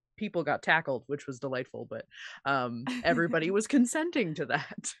the people got tackled, which was delightful, but everybody was consenting to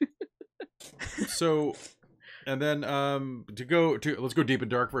that. So, and then let's go deep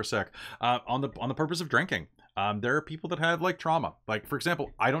and dark for a sec. On the purpose of drinking, there are people that have like trauma. Like, for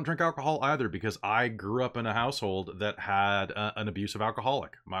example, I don't drink alcohol either because I grew up in a household that had an abusive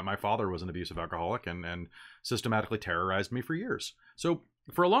alcoholic. My father was an abusive alcoholic and systematically terrorized me for years. So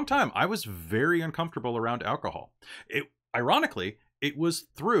for a long time, I was very uncomfortable around alcohol. Ironically, it was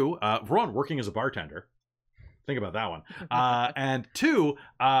through, for one, working as a bartender. Think about that one. And two,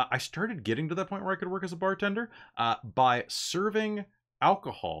 I started getting to that point where I could work as a bartender by serving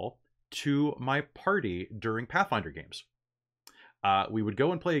alcohol to my party during Pathfinder games. We would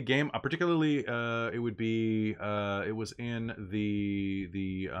go and play a game. Particularly, it was in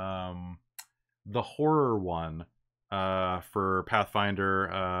the horror one for Pathfinder.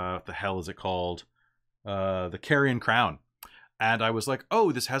 What the hell is it called? The Carrion Crown. And I was like,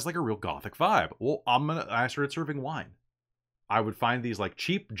 oh, this has like a real gothic vibe. Well, I started serving wine. I would find these like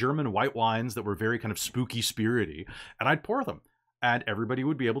cheap German white wines that were very kind of spooky, spirity, and I'd pour them. And everybody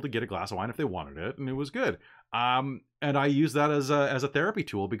would be able to get a glass of wine if they wanted it, and it was good. And I used that as a therapy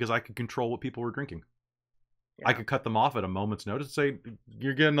tool because I could control what people were drinking. Yeah. I could cut them off at a moment's notice and say,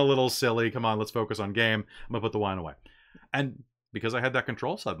 you're getting a little silly. Come on, let's focus on game. I'm going to put the wine away. And because I had that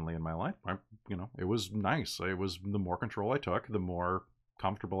control suddenly in my life, it was nice. It was the more control I took, the more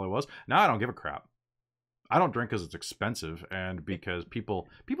comfortable I was. Now I don't give a crap. I don't drink because it's expensive and because people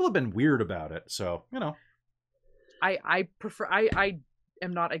have been weird about it. So, I prefer, I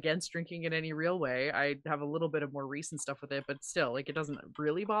am not against drinking in any real way. I have a little bit of more recent stuff with it, but still, like, it doesn't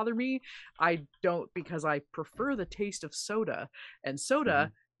really bother me. I don't, because I prefer the taste of soda, and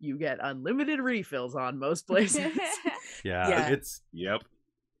soda, you get unlimited refills on most places. It's yep.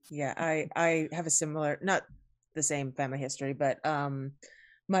 Yeah, I have a similar, not the same family history, but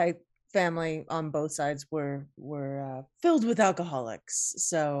my family on both sides were filled with alcoholics.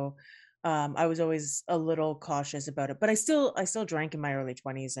 So I was always a little cautious about it, but I still drank in my early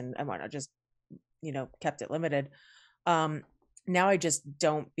 20s and whatnot, just kept it limited. Now I just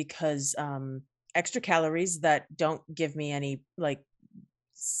don't, because extra calories that don't give me any like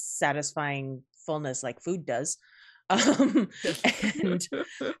satisfying fullness like food does.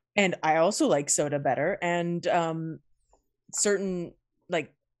 And I also like soda better, and certain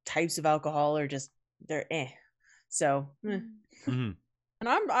like types of alcohol are just they're so and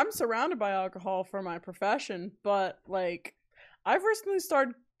I'm surrounded by alcohol for my profession, but like I've recently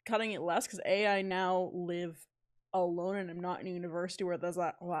started cutting it less because I now live alone and I'm not in a university where there's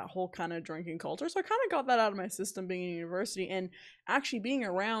that whole kind of drinking culture, so I kind of got that out of my system being in university, and actually being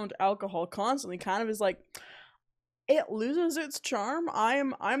around alcohol constantly kind of is like, it loses its charm.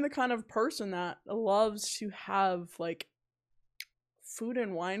 I'm the kind of person that loves to have like food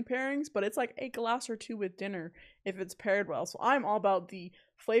and wine pairings, but it's like a glass or two with dinner if it's paired well. So I'm all about the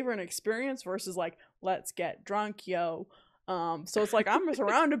flavor and experience versus like, let's get drunk, yo. So it's like I'm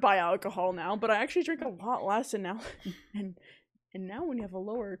surrounded by alcohol now, but I actually drink a lot less, and now now when you have a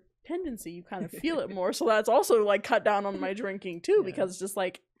lower tendency, you kind of feel it more. So that's also like cut down on my drinking too, because it's just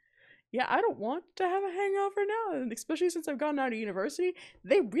like, yeah, I don't want to have a hangover now, and especially since I've gotten out of university,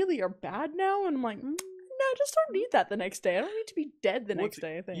 they really are bad now, and I'm like, no, I just don't need that the next day. I don't need to be dead the next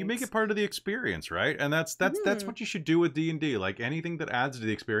day. I think you make it part of the experience, right? And that's what you should do with D&D. Like anything that adds to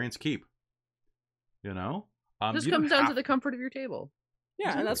the experience, keep. Just comes down to the comfort of your table. Yeah,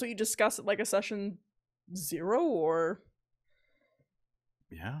 exactly. And that's what you discuss at like a session 0 or.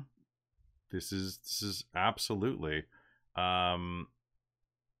 Yeah, this is absolutely.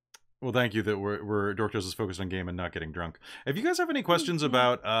 Well, thank you that we're Dork Tales is focused on game and not getting drunk. If you guys have any questions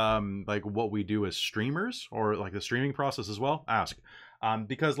about like what we do as streamers or like the streaming process as well, ask.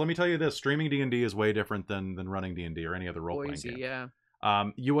 Because let me tell you this, streaming D&D is way different than running D&D or any other role-playing game. Yeah.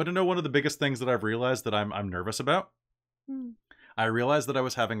 You want to know one of the biggest things that I've realized that I'm nervous about? I realized that I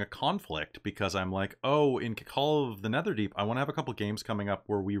was having a conflict because I'm like, oh, in Call of the Netherdeep, I want to have a couple games coming up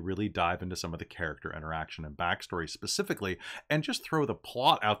where we really dive into some of the character interaction and backstory specifically, and just throw the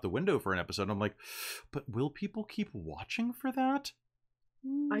plot out the window for an episode. I'm like, but will people keep watching for that?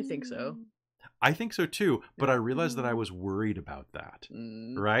 I think so. I think so too, but I realized that I was worried about that,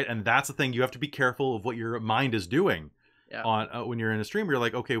 right? And that's the thing. You have to be careful of what your mind is doing. Yeah. On when you're in a stream, you're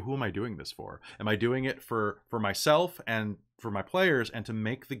like, okay, who am I doing this for? Am I doing it for myself and for my players and to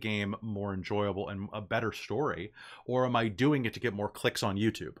make the game more enjoyable and a better story? Or am I doing it to get more clicks on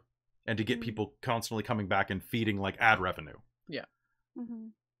YouTube and to get people constantly coming back and feeding like ad revenue? Yeah.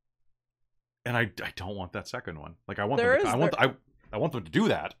 And I don't want that second one. Like I want them to do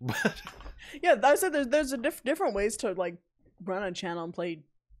that. Yeah, I said there's different ways to like run a channel and play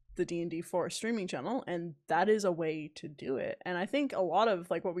the D&D for a streaming channel, and that is a way to do it. And I think a lot of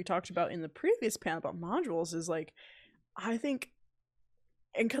like what we talked about in the previous panel about modules is like, I think,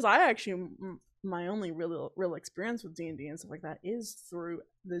 and because I actually my only real experience with D&D and stuff like that is through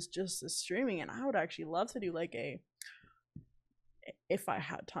this streaming, and I would actually love to do like a if I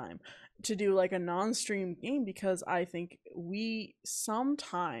had time, to do like a non-stream game, because I think we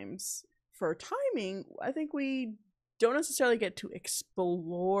sometimes, for timing, I think we don't necessarily get to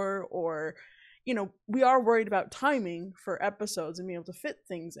explore, or we are worried about timing for episodes and being able to fit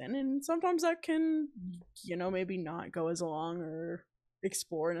things in, and sometimes that can maybe not go as long or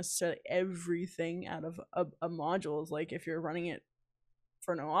explore necessarily everything out of a module, like if you're running it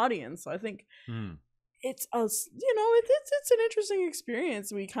for no audience. So I think it's us, it's an interesting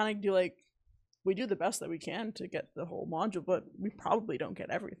experience. We kind of do we do the best that we can to get the whole module, but we probably don't get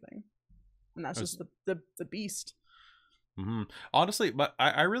everything, and that's just the beast. Honestly, but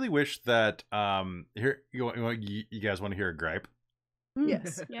I really wish that here you guys want to hear a gripe?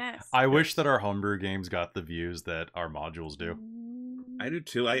 Yes. Yes. I wish that our homebrew games got the views that our modules do. I do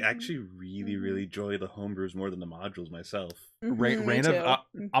too. I actually really enjoy the homebrews more than the modules myself. Rain of,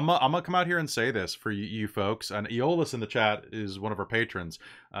 I'm gonna come out here and say this for you folks, and Eolus in the chat is one of our patrons.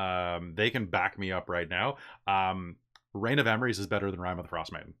 They can back me up right now. Reign of Emeries is better than Rime of the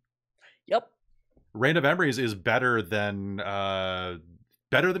Frost Maiden. Yep. Reign of Emeries is better than Call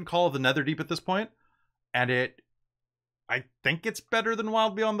of the Netherdeep at this point, and I think it's better than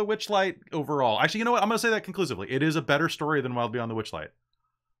Wild Beyond the Witchlight overall. Actually, you know what? I'm going to say that conclusively. It is a better story than Wild Beyond the Witchlight.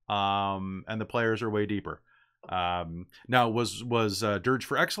 And the players are way deeper. Now, was Dirge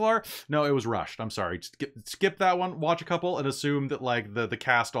for XLR? No, it was rushed. I'm sorry. Skip that one. Watch a couple and assume that like the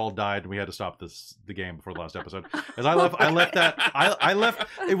cast all died and we had to stop the game before the last episode. As I left.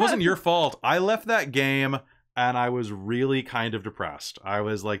 It wasn't your fault. I left that game and I was really kind of depressed. I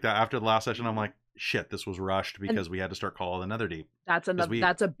was like that after the last session. I'm like, shit, this was rushed because we had to start Call of the Netherdeep. That's another.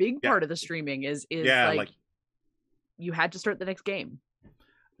 That's a big part of the streaming is like you had to start the next game.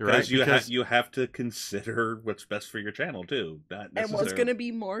 Right, because you have to consider what's best for your channel too. And what's going to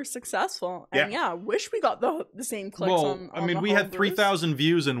be more successful. And I wish we got the same clicks on I mean, we had 3,000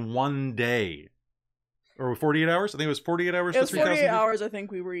 views in one day. Or 48 hours? I think it was 48 hours. It was 48 hours, I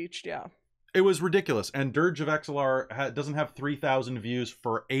think we reached, yeah. It was ridiculous. And Dirge of XLR doesn't have 3,000 views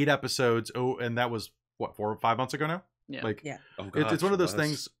for 8 episodes. Oh, and that was, what, 4 or 5 months ago now? Yeah. Oh, gosh, it's one of those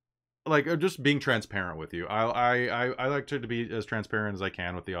things, like, just being transparent with you. I like to be as transparent as I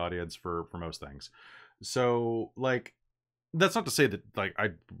can with the audience for most things. So, like, that's not to say that, like,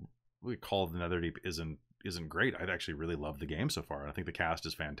 Call of the Netherdeep isn't great. I actually really love the game so far. I think the cast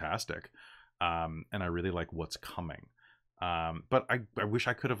is fantastic. And I really like what's coming. But I wish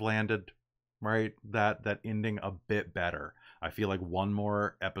I could have landed that ending a bit better. I feel like one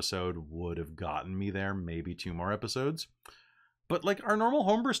more episode would have gotten me there, maybe 2 more episodes. But like our normal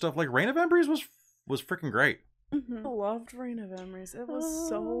homebrew stuff, like Reign of Emeries was freaking great. I loved Reign of Emeries. It was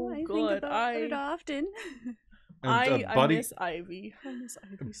so I good. think about it often. And, I miss Ivy. I miss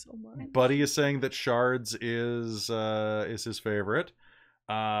Ivy so much. Buddy is saying that Shards is his favorite.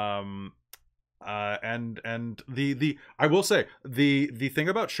 And the I will say the thing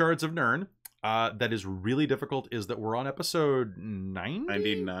about Shards of Nirn that is really difficult is that we're on episode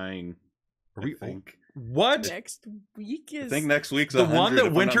 99. I think. What? Next week is... I think next week's the one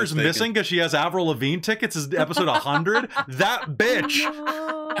that Winter's missing because she has Avril Lavigne tickets is episode 100. That bitch.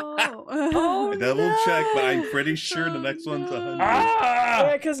 Oh, double check, but I'm pretty sure the next one's 100.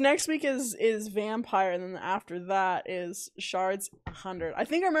 Yeah, because next week is Vampire, and then after that is Shards 100. I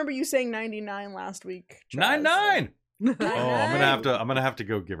think I remember you saying 99 last week. 99. Oh, I'm gonna have to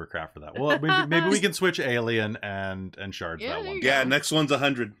go give her crap for that. Well, maybe we can switch Alien and Shards that one. Yeah, next one's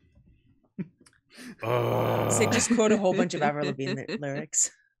 100. So just quote a whole bunch of Avril Lavigne lyrics.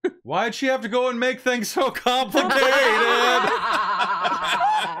 Why'd she have to go and make things so complicated?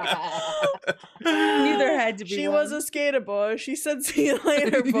 Neither had to be. She was a skater boy. She said, "See you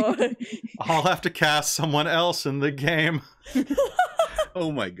later, boy." I'll have to cast someone else in the game.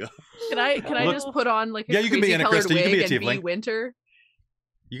 Oh my god! Can I just put on like a you can be Anna colored Christie. You can be a wig and tiefling. be Winter?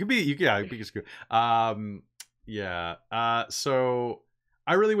 You can be good. So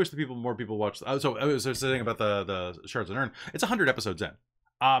I really wish more people watch. So I was saying about the Shards of Nirn. It's 100 episodes in,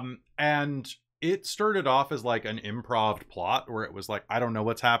 and it started off as like an improv plot where it was like, I don't know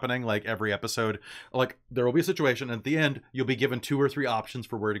what's happening. Like every episode, like there will be a situation, and at the end you'll be given 2 or 3 options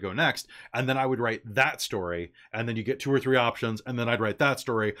for where to go next, and then I would write that story, and then you get 2 or 3 options, and then I'd write that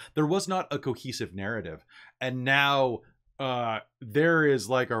story. There was not a cohesive narrative, and now there is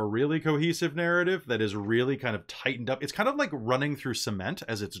like a really cohesive narrative that is really kind of tightened up. It's kind of like running through cement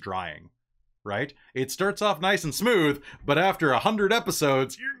as it's drying, right? It starts off nice and smooth, but after 100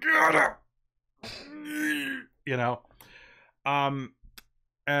 episodes, you gotta,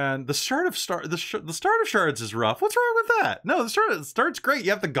 and the start of Shards is rough. What's wrong with that? No, the start's great. You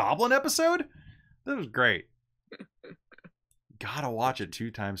have the Goblin episode. That was great. gotta watch it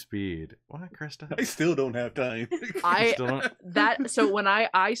 2x speed. What, Krista? I still don't have time. So when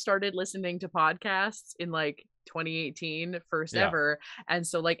I started listening to podcasts in like 2018 first Yeah. ever, and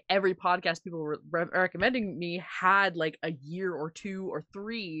so like every podcast people were recommending me had like a year or 2 or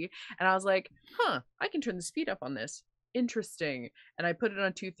 3, and I was like, I can turn the speed up on this, interesting. And I put it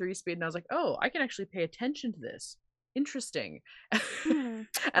on 2-3 speed, and I was like, oh, I can actually pay attention to this, interesting. And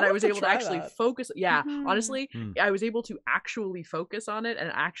I was able to actually focus. Honestly, I was able to actually focus on it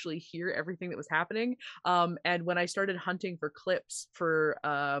and actually hear everything that was happening. And when I started hunting for clips for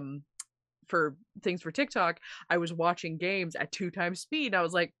things for TikTok, I was watching games at 2x speed, and I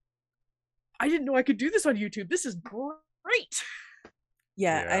was like, I didn't know I could do this on YouTube. This is great.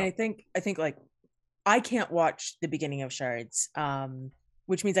 Yeah. I think like I can't watch the beginning of Shards,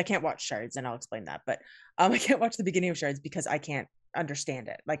 which means I can't watch Shards, and I'll explain that. But I can't watch the beginning of Shards because I can't understand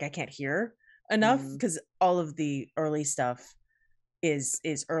it. Like I can't hear enough because all of the early stuff is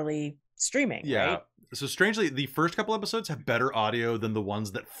early streaming. Yeah. Right? So strangely, the first couple episodes have better audio than the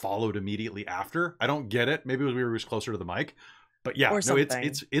ones that followed immediately after. I don't get it. Maybe it was we were just closer to the mic, but yeah, Or no,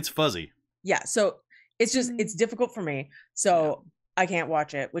 it's fuzzy. Yeah. So it's just it's difficult for me. So I can't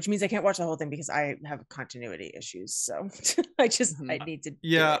watch it, which means I can't watch the whole thing because I have continuity issues. So I need to.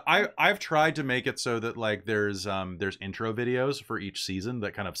 Yeah, I've tried to make it so that like there's intro videos for each season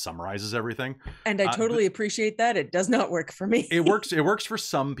that kind of summarizes everything. And I totally appreciate that. It does not work for me. It works for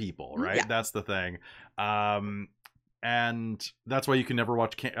some people, right? Yeah. That's the thing. And that's why you can never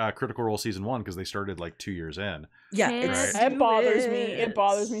watch Critical Role season 1 because they started like 2 years in. Yeah, it bothers me. It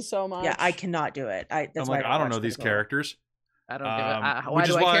bothers me so much. Yeah, I cannot do it. That's I'm why like, I don't know these Critical Role. characters. I don't give it. Why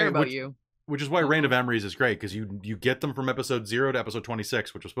do I care about you? Which is why Reign of Emeries is great, because you get them from episode 0 to episode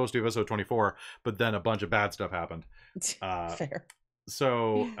 26, which was supposed to be episode 24, but then a bunch of bad stuff happened. Fair.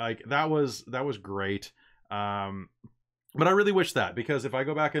 So like that was great. But I really wish that, because if I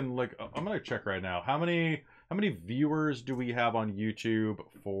go back and like, I'm gonna check right now how many viewers do we have on YouTube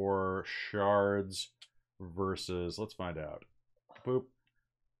for Shards versus, let's find out. Boop.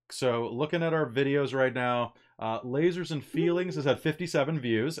 So looking at our videos right now, Lasers and Feelings has had 57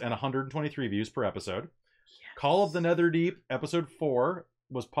 views and 123 views per episode. Yes. Call of the Netherdeep episode 4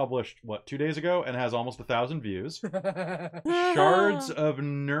 was published 2 days ago and has almost 1,000 views. Shards of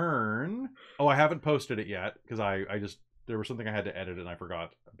Nirn. Oh, I haven't posted it yet because I just there was something I had to edit and I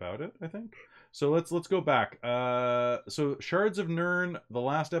forgot about it, I think. So let's go back. So Shards of Nirn, the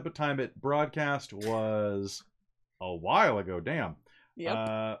last time it broadcast was a while ago. Damn.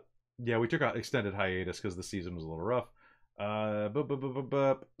 Yep. Yeah, we took an extended hiatus because the season was a little rough.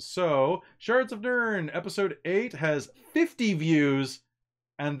 So Shards of Nirn episode 8 has 50 views,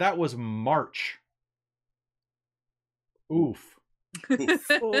 and that was March. Oof.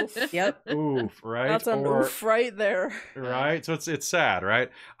 Oof. Yep. Oof, right? That's an oof right there. Right? So it's sad, right?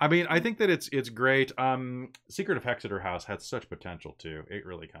 I mean, I think that it's great. Secret of Hexeter House had such potential too. It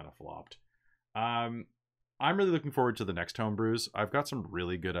really kind of flopped. I'm really looking forward to the next homebrews. I've got some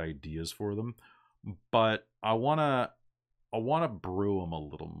really good ideas for them, but I wanna brew them a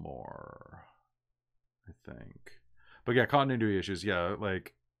little more, I think. But yeah, continuity issues. Yeah,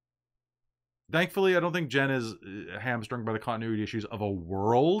 like thankfully, I don't think Jen is hamstrung by the continuity issues of a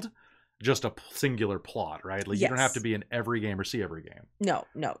world, just a singular plot, right? Like you don't have to be in every game or see every game. No,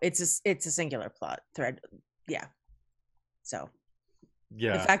 it's a singular plot thread. Yeah. So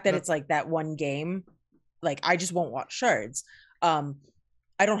yeah, the fact that it's like that one game. Like, I just won't watch Shards. I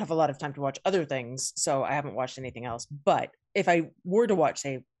don't have a lot of time to watch other things, so I haven't watched anything else. But if I were to watch,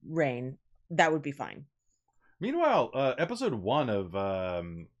 say, Reign, that would be fine. Meanwhile, episode 1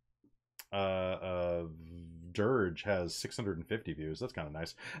 of Dirge has 650 views. That's kind of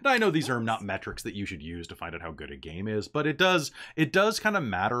nice. Now, I know these are not metrics that you should use to find out how good a game is, but it does kind of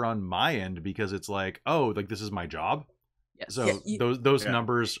matter on my end because it's like, oh, like this is my job. So those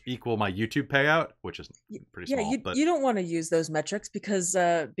numbers equal my YouTube payout, which is pretty small. But you don't want to use those metrics because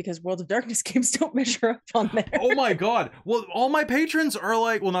World of Darkness games don't measure up on there. Oh my god! Well, all my patrons are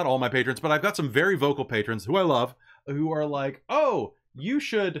like, well, not all my patrons, but I've got some very vocal patrons who I love, who are like, oh, you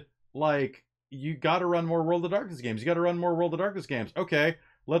should you got to run more World of Darkness games. You got to run more World of Darkness games. Okay,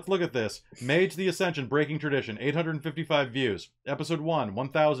 let's look at this. Mage the Ascension, Breaking Tradition, 855 views. Episode 1,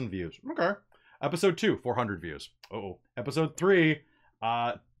 1,000 views. Okay. Episode 2, 400 views. Uh-oh. Episode 3,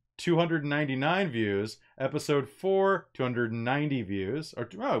 299 views. Episode 4, 290 views.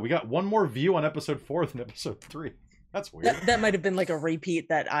 We got one more view on episode 4 than episode 3. That's weird. That might have been like a repeat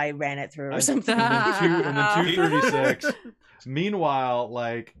that I ran it through or something. And then 236. Meanwhile,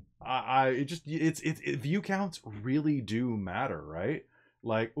 like it's view counts really do matter, right?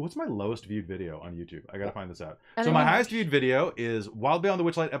 Like, what's my lowest viewed video on YouTube? I gotta find this out. And So then my you- highest viewed video is Wild Beyond the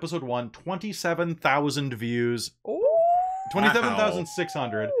Witchlight episode 1, 27,000 views. Ooh.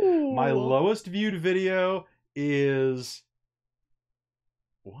 27,600. My lowest viewed video is...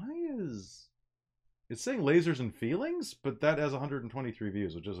 Why is... It's saying Lasers and Feelings, but that has 123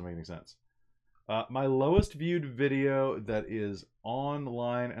 views, which doesn't make any sense. My lowest viewed video that is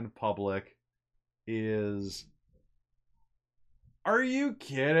online and public is... Are you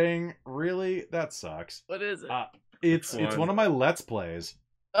kidding? Really? That sucks. What is it? It's Which one? one of my Let's Plays.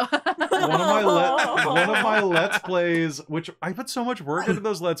 One of my Let's Plays, which I put so much work into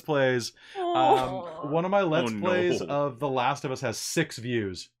those Let's Plays. One of my Let's no. Plays of The Last of Us has 6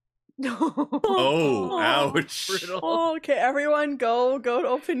 views. Oh, ouch. Brutal. Oh, okay, everyone go to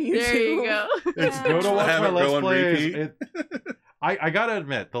open YouTube. There you go. It's go to I watch have my it Let's go on Plays. repeat. I gotta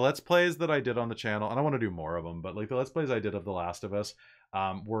admit, the Let's Plays that I did on the channel, and I want to do more of them, but like the Let's Plays I did of The Last of Us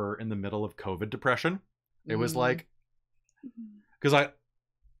were in the middle of COVID depression. It was like, because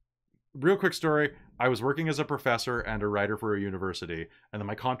real quick story, I was working as a professor and a writer for a university, and then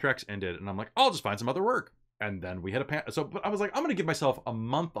my contracts ended, and I'm like, I'll just find some other work. And then we had but I was like, I'm gonna give myself a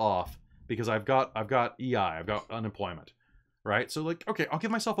month off because I've got EI, I've got unemployment, right? So like, okay, I'll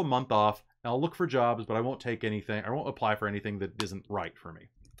give myself a month off, and I'll look for jobs, but I won't take anything, I won't apply for anything that isn't right for me.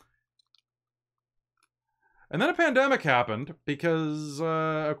 And then a pandemic happened because,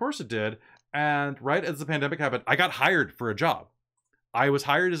 of course it did. And right as the pandemic happened, I got hired for a job. I was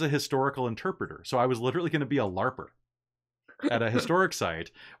hired as a historical interpreter. So I was literally going to be a LARPer at a historic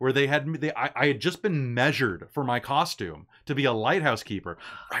site where I had just been measured for my costume to be a lighthouse keeper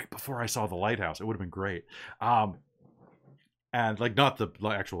right before I saw the lighthouse. It would have been great. And like, not the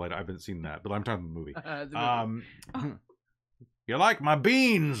actual lighthouse, I haven't seen that, but I'm talking the movie. The movie. You like my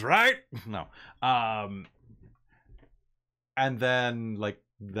beans, right? No. And then like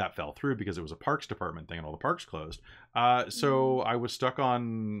that fell through because it was a parks department thing and all the parks closed. So I was stuck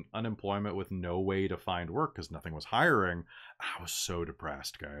on unemployment with no way to find work because nothing was hiring. I was so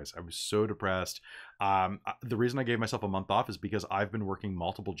depressed, guys. I was so depressed. The reason I gave myself a month off is because I've been working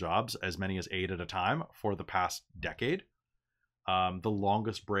multiple jobs, as many as 8 at a time, for the past decade. The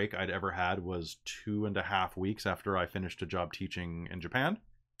longest break I'd ever had was 2.5 weeks after I finished a job teaching in Japan.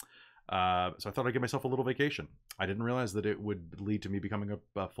 So I thought I'd give myself a little vacation. I didn't realize that it would lead to me becoming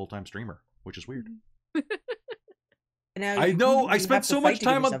a full-time streamer, which is weird. Now I know, I you spent have to so fight much to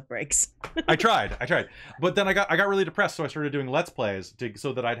give time on- yourself breaks. I tried, but then I got really depressed, so I started doing Let's Plays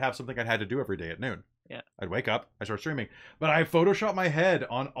so that I'd have something I'd had to do every day at noon. Yeah. I'd wake up, I start streaming, but I photoshopped my head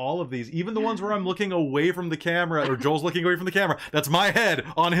on all of these, even the ones where I'm looking away from the camera, or Joel's looking away from the camera. That's my head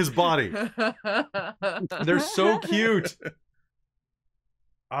on his body. They're so cute.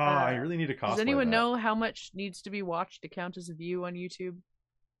 I really need to cosplay Does anyone that. know how much needs to be watched to count as a view on YouTube?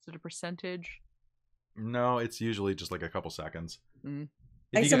 Is it a percentage? No, it's usually just like a couple seconds. Mm.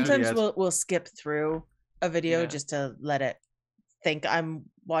 If I you get to the sometimes ads- will skip through a video Yeah. just to let it think I'm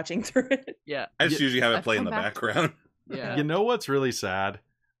watching through it. Yeah. I just usually have it I've play in come the back- background. Yeah. You know what's really sad?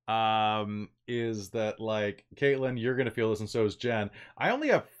 Is that like, Caitlin, you're gonna feel this, and so is Jen. I only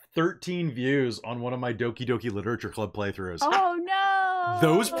have 13 views on one of my Doki Doki Literature Club playthroughs. Oh no!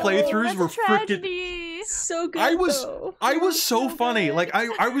 Those playthroughs That's were a frickin'- tragedy. So good. I was though. so funny. good. Like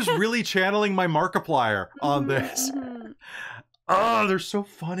I was really channeling my Markiplier on this. Mhm. Oh, they're so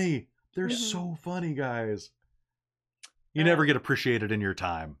funny. They're Mhm. so funny, guys. You never get appreciated in your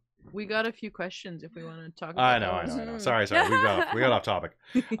time. We got a few questions if we want to talk about I know. those. Sorry. We got off topic.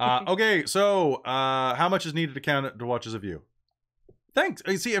 Okay, so how much is needed to count to watch as a view? Thanks.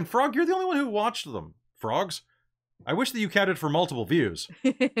 You see, and Frog, you're the only one who watched them. Frogs, I wish that you counted for multiple views.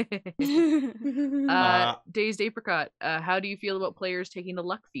 Dazed Apricot, how do you feel about players taking the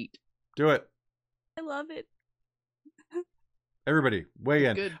luck feat? Do it. I love it. Everybody, weigh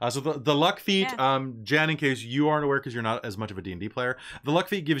in. Good. So the luck feat, Yeah. Jan, in case you aren't aware because you're not as much of a D&D player, the luck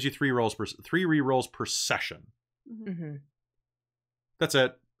feat gives you 3 re-rolls per session. Mhm. Mhm. That's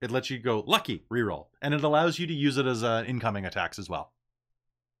it. It lets you go lucky reroll, and it allows you to use it as incoming attacks as well.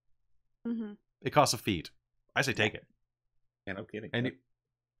 Mhm. It costs a feat. I say take it. Yeah, no kidding.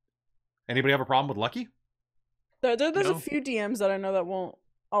 Anybody have a problem with lucky? There's No. a few DMs that I know that won't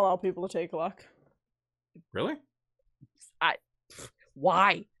allow people to take luck. Really?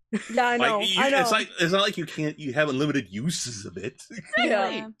 Why? Yeah, I know. Like, I know. it's not like you have unlimited uses of it.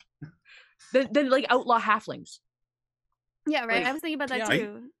 Yeah. Then like outlaw halflings. Yeah, right. Like, I was thinking about that yeah.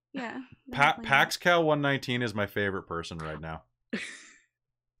 too. Yeah. Pax Cal 119 is my favorite person right now.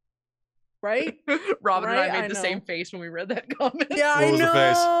 Right? Robin Right, and I I made the know. same face when we read that comment. Yeah, What I was the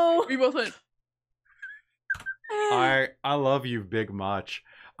face? know. We both went. I love you, Big Much.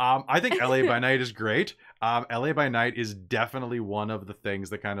 I think LA by Night is great. LA by Night is definitely one of the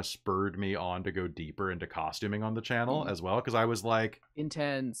things that kind of spurred me on to go deeper into costuming on the channel as well, because I was like,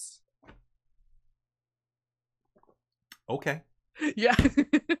 Intense. okay. Yeah.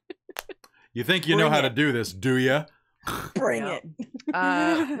 You think you know Bring how to it. do this, do you? Bring Yeah. it.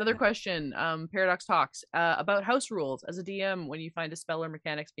 Another question. Paradox talks about house rules. As a DM, when you find a spell or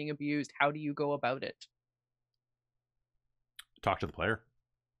mechanics being abused, how do you go about it? Talk to the player.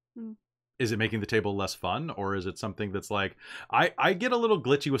 Hmm. Is it making the table less fun, or is it something that's like, I get a little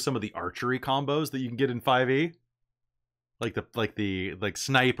glitchy with some of the archery combos that you can get in 5e, like the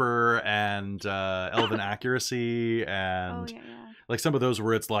sniper and elven accuracy, and Oh yeah. like some of those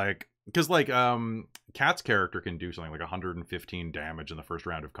where it's like, because like Kat's character can do something like 115 damage in the first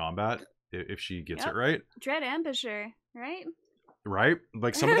round of combat if she gets Yep. it right. Dread Ambusher, right? Right?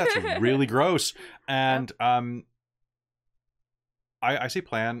 Like some of that's really gross. And I say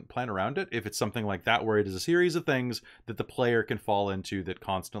plan around it if it's something like that where it is a series of things that the player can fall into that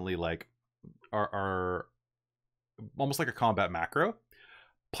constantly like are almost like a combat macro.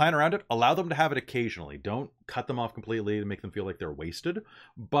 Plan around it, allow them to have it occasionally. Don't cut them off completely to make them feel like they're wasted,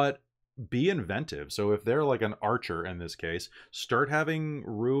 but be inventive. So if they're like an archer in this case, start having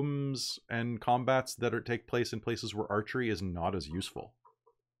rooms and combats that take place in places where archery is not as useful.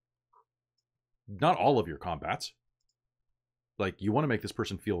 Not all of your combats. Like, you want to make this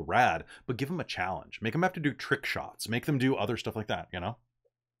person feel rad, but give them a challenge. Make them have to do trick shots. Make them do other stuff like that, you know?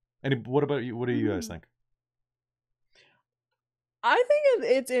 And what about you? What do you guys think? I think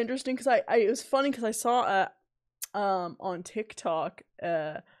it's interesting because it was funny because I saw on TikTok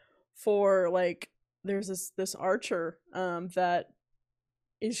for like there's this archer that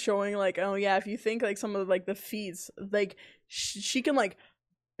is showing like, oh yeah, if you think like some of like the feats, like she can like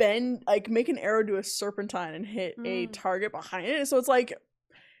bend, like make an arrow do a serpentine and hit a target behind it. So it's like,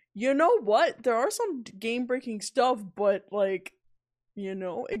 you know what, there are some game breaking stuff, but like, you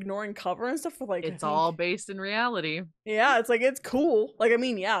know, ignoring cover and stuff for like, It's all based in reality. yeah, it's like, it's cool. Like, I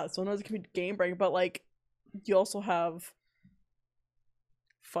mean, yeah, sometimes it can be game breaking, but like you also have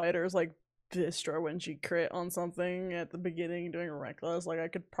fighters like Vistra when she crit on something at the beginning doing reckless. Like, I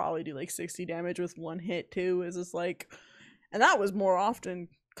could probably do like 60 damage with one hit too. Is just like, and that was more often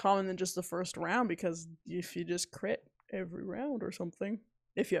common than just the first round, because if you just crit every round or something,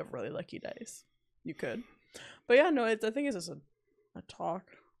 if you have really lucky dice, you could. But yeah, no, I think it's just a talk.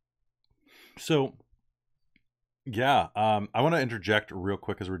 So, yeah, I want to interject real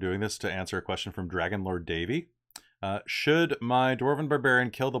quick as we're doing this to answer a question from Dragon Lord Davy. Should my Dwarven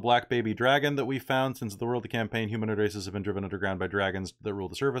Barbarian kill the black baby dragon that we found? Since the world of the campaign, humanoid races have been driven underground by dragons that rule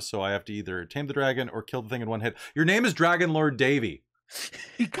the surface, so I have to either tame the dragon or kill the thing in one hit. Your name is Dragon Lord Davy.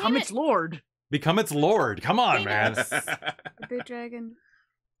 Become its lord. Become its lord. Come on, man. Great dragon.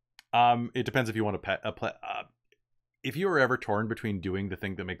 It depends if you want to if you were ever torn between doing the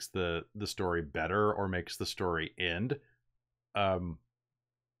thing that makes the story better or makes the story end,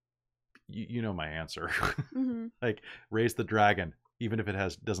 you know my answer. Mm-hmm. Like, raise the dragon, even if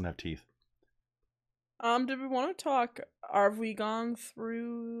it doesn't have teeth. Did we want to talk? Have we gone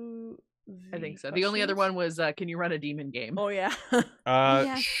through? I think so. The only other one was, can you run a demon game? Oh yeah.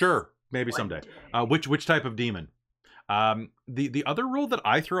 Yes. Sure, maybe someday. Which type of demon? The other rule that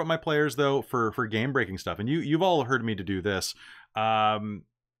I throw at my players though for game breaking stuff, and you've all heard me to do this,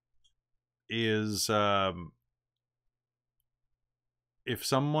 is if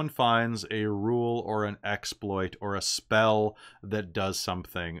someone finds a rule or an exploit or a spell that does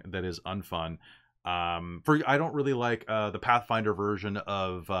something that is unfun. I don't really like the Pathfinder version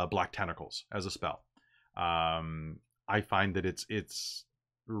of Black Tentacles as a spell. I find that it's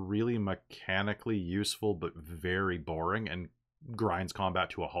really mechanically useful but very boring and grinds combat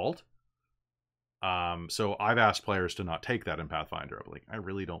to a halt. So I've asked players to not take that in Pathfinder. I'm like, I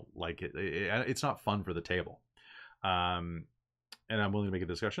really don't like it. It's not fun for the table. And I'm willing to make a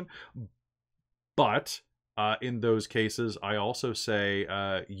discussion. But in those cases, I also say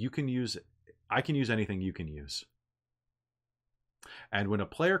I can use anything you can use. And when a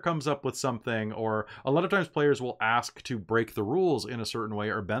player comes up with something, or a lot of times players will ask to break the rules in a certain way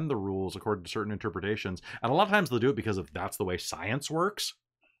or bend the rules according to certain interpretations. And a lot of times they'll do it because that's the way science works.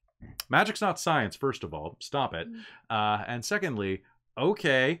 Magic's not science, first of all. Stop it. And secondly,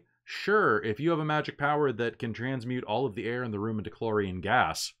 okay, sure, if you have a magic power that can transmute all of the air in the room into chlorine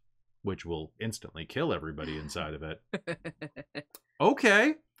gas, which will instantly kill everybody inside of it.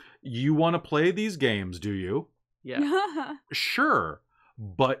 Okay, you want to play these games, do you? Yeah. Sure,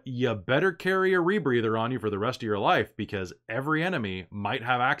 but you better carry a rebreather on you for the rest of your life, because every enemy might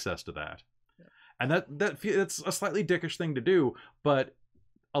have access to that. And it's a slightly dickish thing to do, but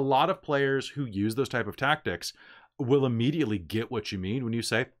a lot of players who use those type of tactics will immediately get what you mean when you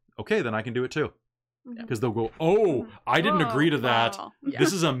say, okay, then I can do it too. Because they'll go, oh, I didn't agree to that. Wow.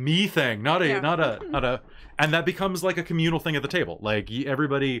 This is a me thing, not a, and that becomes like a communal thing at the table. Like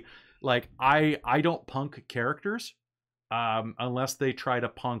everybody, like I don't punk characters, unless they try to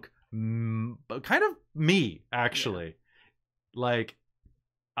punk kind of me, actually. Like,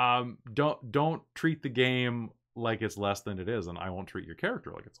 don't treat the game like it's less than it is, and I won't treat your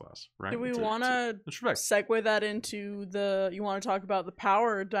character like it's less, right? Do we want to segue that into you want to talk about the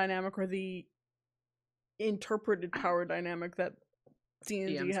power dynamic or the interpreted power dynamic that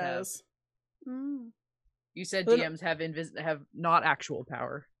D&D has? You said DMs have not actual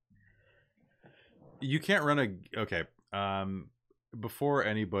power. You can't run okay. Before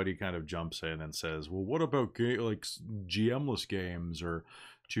anybody kind of jumps in and says, well, what about like GM-less games or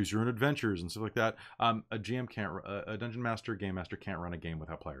choose your own adventures and stuff like that, a dungeon master, game master can't run a game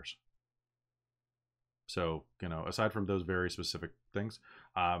without players. So, aside from those very specific things,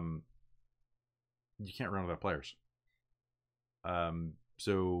 you can't run without players.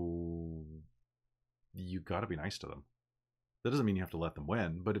 So you got to be nice to them. That doesn't mean you have to let them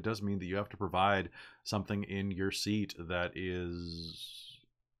win, but it does mean that you have to provide something in your seat that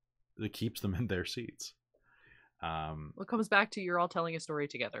keeps them in their seats. Well, it comes back to you're all telling a story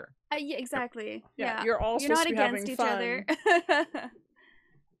together. Yeah, exactly. Yeah, you're all not supposed to be against having each fun. other.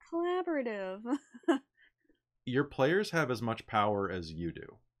 Collaborative. Your players have as much power as you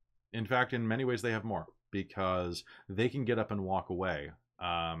do. In fact, in many ways, they have more, because they can get up and walk away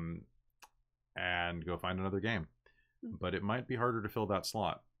and go find another game. But it might be harder to fill that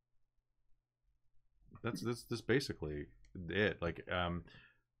slot. That's basically it. Like,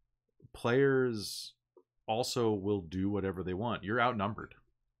 players also will do whatever they want. You're outnumbered.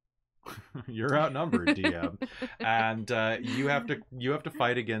 You're outnumbered, DM, and you have to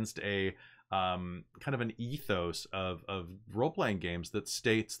fight against a kind of an ethos of role-playing games that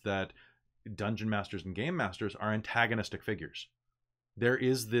states that dungeon masters and game masters are antagonistic figures. There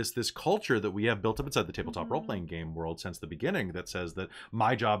is this culture that we have built up inside the tabletop role-playing game world since the beginning that says that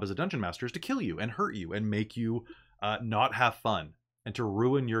my job as a dungeon master is to kill you and hurt you and make you not have fun and to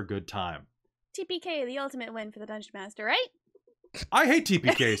ruin your good time. TPK, the ultimate win for the dungeon master, right? I hate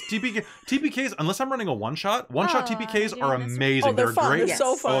TPKs. TPKs, unless I'm running a one-shot TPKs are amazing. Oh, they're fun. great. They're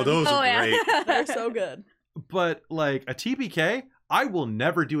so fun. Oh, those are great. They're so good. But like a TPK, I will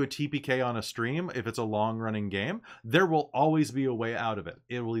never do a TPK on a stream if it's a long-running game. There will always be a way out of it.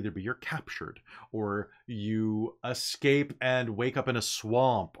 It will either be you're captured, or you escape and wake up in a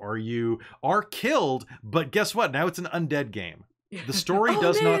swamp, or you are killed, but guess what? Now it's an undead game. The story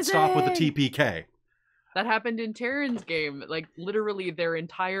does not stop with a TPK. That happened in Terran's game. Like, literally, their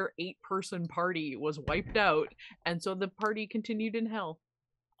entire 8-person party was wiped out, and so the party continued in hell.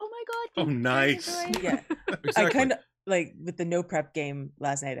 Oh my god. Oh, nice. Yeah. Exactly. I kind of like with the no prep game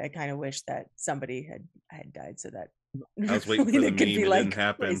last night. I kind of wish that somebody had died so that I was waiting for the it could meme. be It like, didn't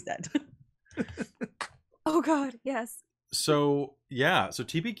happen. "What is that?" Oh god, yes. So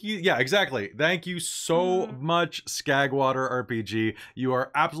TPK, yeah, exactly. Thank you so much, Skagwater RPG. You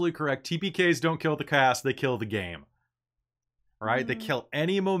are absolutely correct. TPKs don't kill the cast; they kill the game. All right, they kill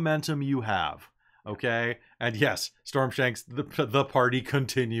any momentum you have. Okay, and yes, Stormshanks, the party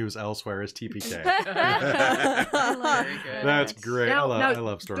continues elsewhere as TPK. That's great. I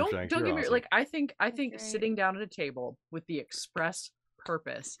love Stormshanks. Don't get me awesome. like. I think great. sitting down at a table with the express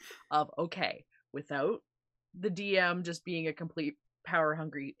purpose of, okay, without the DM just being a complete power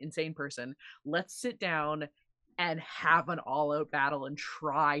hungry insane person, let's sit down and have an all out battle and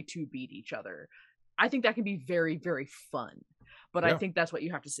try to beat each other. I think that can be very, very fun, but I think that's what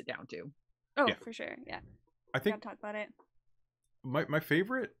you have to sit down to. Oh, for sure. Yeah. I think talk about it. My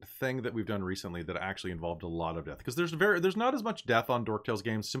favorite thing that we've done recently that actually involved a lot of death, because there's not as much death on Dork Tales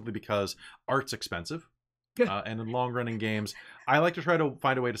games simply because art's expensive. And in long running games, I like to try to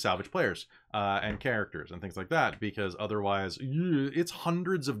find a way to salvage players and characters and things like that, because otherwise it's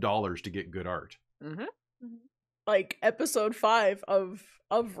hundreds of dollars to get good art. Like episode 5 of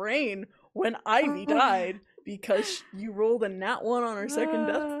Rain, when Ivy died because you rolled a nat 1 on her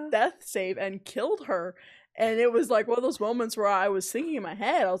second death save and killed her. And it was like one of those moments where I was thinking in my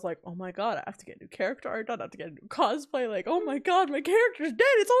head, I was like, oh my god, I have to get new character art, I have to get a new cosplay, like, oh my god, my character's dead,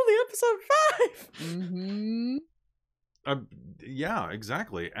 it's only episode 5! Yeah,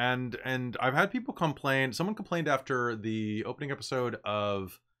 exactly. And I've had people complain, someone complained after the opening episode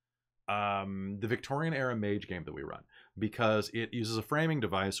of the Victorian era mage game that we run, because it uses a framing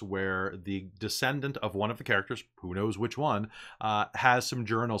device where the descendant of one of the characters, who knows which one, has some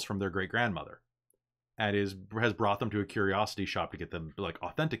journals from their great-grandmother. and has brought them to a curiosity shop to get them like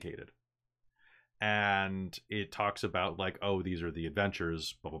authenticated. And it talks about like, oh, these are the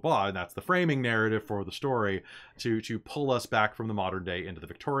adventures, blah blah blah, and that's the framing narrative for the story to pull us back from the modern day into the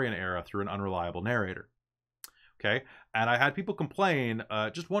Victorian era through an unreliable narrator. Okay, and I had people complain,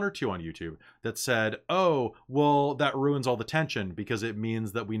 just one or two on YouTube, that said, oh, well, that ruins all the tension because it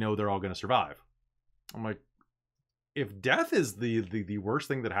means that we know they're all going to survive. I'm like, if death is the worst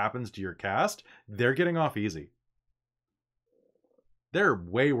thing that happens to your cast, they're getting off easy. There are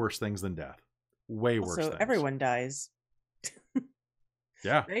way worse things than death. Way worse So things. everyone dies.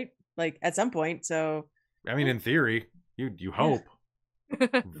 Yeah. Right? Like at some point. So I mean, in theory, you hope.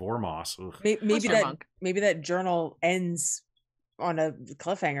 Vormos. Ugh. Maybe that journal ends on a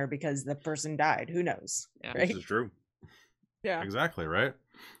cliffhanger because the person died. Who knows? Yeah. Right? This is true. Yeah. Exactly, right?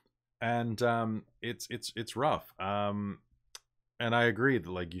 And it's rough. And I agree that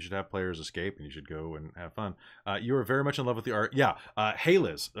like you should have players escape and you should go and have fun. You are very much in love with the art. Yeah.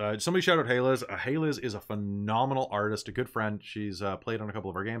 Hayliz. Somebody shout out Hayliz. Hayliz is a phenomenal artist, a good friend. She's played on a couple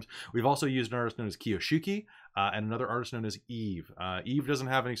of our games. We've also used an artist known as Kiyoshiki and another artist known as Eve. Eve doesn't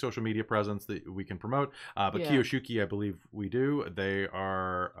have any social media presence that we can promote, but Yeah. Kiyoshiki, I believe we do. They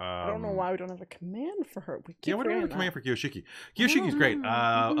are. I don't know why we don't have a command for her. We Yeah, keep we don't have a forgetting command that. for Kiyoshiki. Kiyoshiki's great.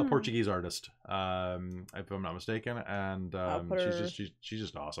 A Mhm. Portuguese artist, if I'm not mistaken, and I'll put her- she's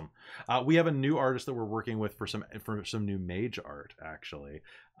just awesome. We have a new artist that we're working with for some new mage art, actually,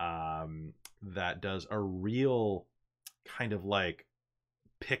 that does a real kind of like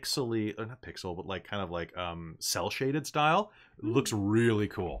pixely, or not pixel, but like kind of like cell shaded style. It looks really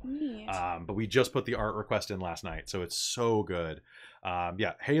cool. Neat. But we just put the art request in last night, so it's so good.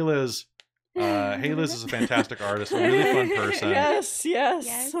 Yeah, Hayliz. Hayliz is a fantastic artist, a really fun person. Yes.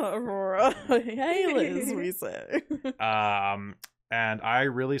 Yes. Aurora. Hey, Liz, we say. And I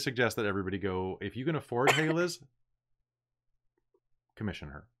really suggest that everybody go, if you can afford Hayliz, commission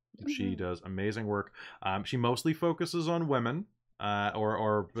her. She Mhm. does amazing work. She mostly focuses on women,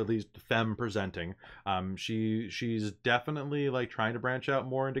 or at least femme presenting. She's definitely like trying to branch out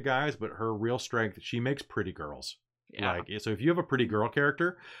more into guys, but her real strength, she makes pretty girls. Yeah. Like, so if you have a pretty girl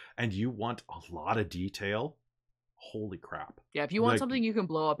character and you want a lot of detail, holy crap. Yeah, if you want Like- something you can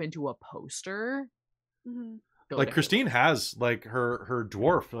blow up into a poster, Mhm. go Like to Christine has like her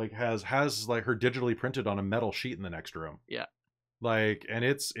dwarf like has like her digitally printed on a metal sheet in the next room. Yeah. Like, and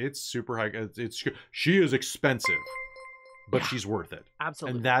it's super high. She is expensive, but Yeah. she's worth it.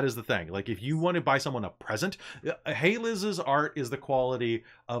 Absolutely. And that is the thing. Like, if you want to buy someone a present, Hayliz's art is the quality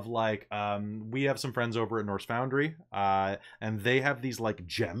of like, we have some friends over at Norse Foundry, and they have these like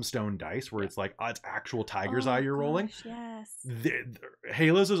gemstone dice where it's like, it's actual tiger's eye you're rolling. Gosh, yes.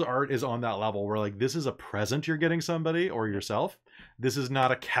 Hayliz's art is on that level where like, this is a present you're getting somebody or yourself. This is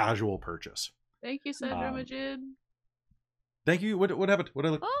not a casual purchase. Thank you, Sandra Um, Majid. Thank you. What happened? What I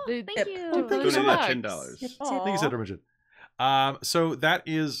look? Oh, They- thank Yep. you. Thank you so Donated much. $10. Thank you, Sandra Majid. So that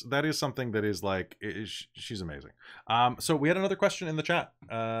is something that is like she's amazing. So we had another question in the chat.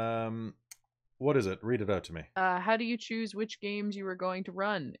 What is it? Read it out to me. How do you choose which games you are going to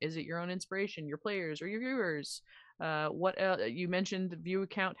run? Is it your own inspiration, your players, or your viewers? What you mentioned view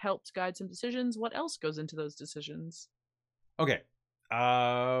count helps guide some decisions. What else goes into those decisions? Okay.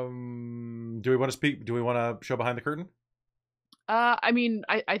 Do we want to speak? Do we want to show behind the curtain? I mean,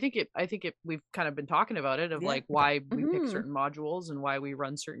 I think it. We've kind of been talking about it of Yeah. like why we pick Mhm. certain modules and why we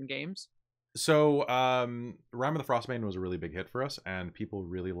run certain games. So, Rime of the Frostmaiden was a really big hit for us, and people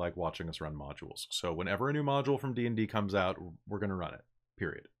really like watching us run modules. So, whenever a new module from D&D comes out, we're going to run it.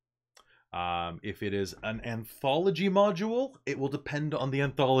 Period. If it is an anthology module, it will depend on the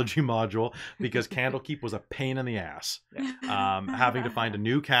anthology module because Candlekeep was a pain in the ass. Having to find a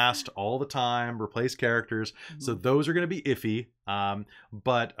new cast all the time, replace characters. So those are going to be iffy.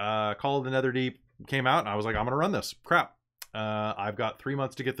 But Call of the Netherdeep came out, and I was like, I'm going to run this. Crap. I've got 3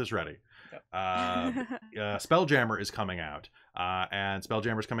 months to get this ready. Spelljammer is coming out, and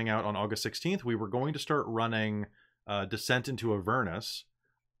Spelljammer is coming out on August 16th. We were going to start running Descent into Avernus,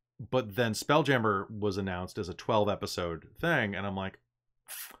 but then Spelljammer was announced as a 12-episode thing, and I'm like,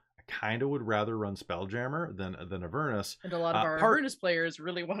 I kind of would rather run Spelljammer than Avernus. And a lot of our Avernus players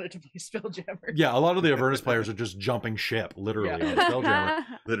really wanted to play Spelljammer. Yeah, a lot of the Avernus players are just jumping ship, literally, Yeah. on Spelljammer.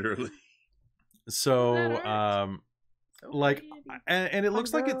 Literally. So, That hurts. So like, pretty. and it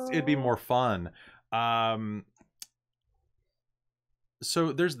looks like it'd be more fun.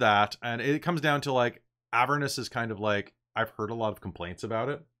 So there's that, and it comes down to like Avernus is kind of like, I've heard a lot of complaints about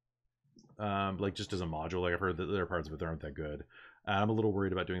it. Like just as a module, like I've heard that there are parts of it that aren't that good. I'm a little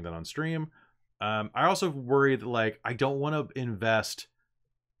worried about doing that on stream. I also worried like I don't want to invest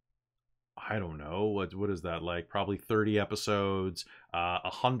I don't know, what is that, like probably 30 episodes,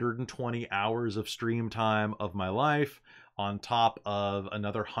 120 hours of stream time of my life on top of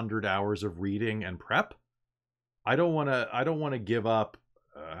another 100 hours of reading and prep. I don't want to give up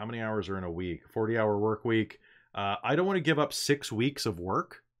how many hours are in a week? 40-hour work week. I don't want to give up 6 weeks of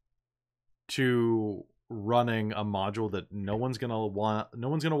work to running a module that no one's gonna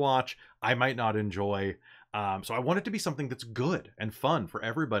watch. I might not enjoy. So I want it to be something that's good and fun for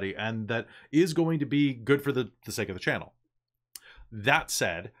everybody, and that is going to be good for the sake of the channel. That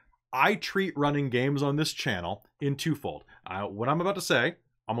said, I treat running games on this channel in twofold. What I'm about to say,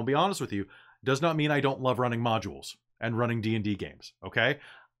 I'm gonna be honest with you, does not mean I don't love running modules and running D&D games. Okay.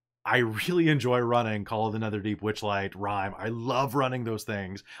 I really enjoy running Call of the Netherdeep, Witchlight, Rime. I love running those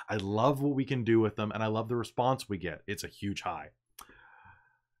things. I love what we can do with them, and I love the response we get. It's a huge high.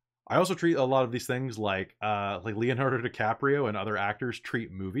 I also treat a lot of these things like Leonardo DiCaprio and other actors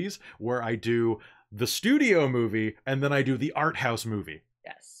treat movies, where I do the studio movie and then I do the art house movie.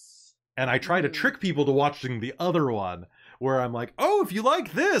 Yes. And I try to trick people to watching the other one, where I'm like, oh, if you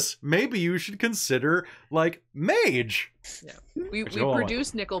like this, maybe you should consider, like, Mage. Yeah. We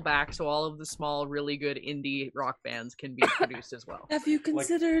produce Nickelback, so all of the small, really good indie rock bands can be produced as well. Have you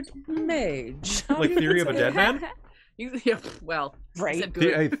considered Mage? Like Theory of a Dead Man? Yeah, well, right.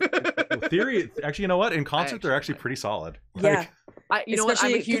 Theory, actually, you know what? In concert, they're actually pretty solid. Yeah. You know what?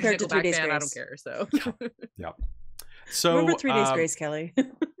 I'm a Especially huge compared to 3 Nickelback Days fan. I Grace. don't care, so. Yeah. So, remember 3 Days Grace, Kelly?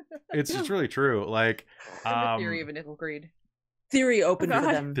 It's really true. Like, The Theory of a Nickel Creed. Theory opened for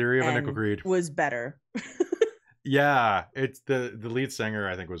them. Theory of a and Nickel Creed was better. Yeah, it's the lead singer,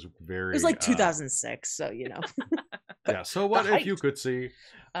 I think, was very. It was like 2006, so you know. Yeah. So what if you could see?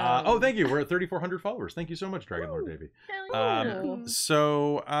 Oh, thank you. We're at 3,400 followers. Thank you so much, Dragon Lord Davey. Yeah.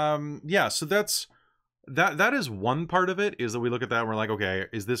 So that is one part of it, is that we look at that and we're like, okay,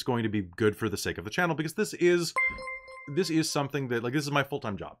 is this going to be good for the sake of the channel? Because this is something that, like, this is my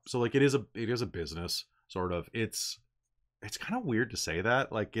full-time job. So like it is a business sort of. It's kind of weird to say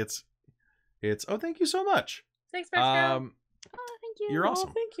that. Like it's oh, thank you so much. Thanks, Pascal. Oh, thank you. You're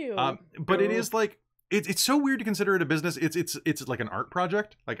awesome. Oh, thank you. But it is like it's so weird to consider it a business. It's like an art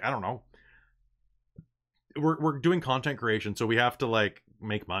project. Like, I don't know. We're doing content creation, so we have to like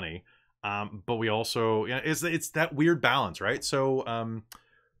make money. But we also, yeah, it's that weird balance, right? So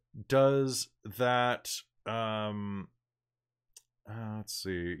does that let's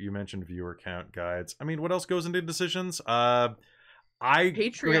see, you mentioned viewer count guides. I mean, what else goes into decisions? Patreon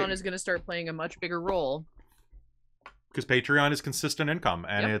is going to start playing a much bigger role, because Patreon is consistent income,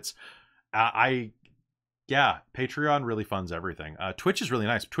 and it's Patreon really funds everything. Twitch is really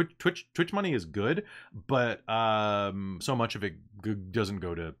nice. Twitch money is good, but so much of it doesn't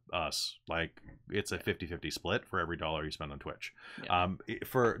go to us. Like, it's a 50-50 split for every dollar you spend on Twitch.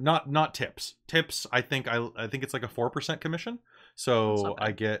 For not tips. I think it's like a 4% commission. So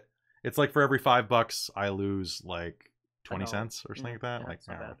I get, it's like for every $5 I lose like 20 cents or something like that. Like,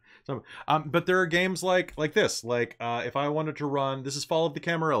 so but there are games like this, like if I wanted to run, this is Fall of the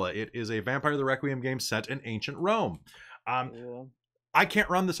Camarilla. It is a Vampire the Requiem game set in ancient Rome. I can't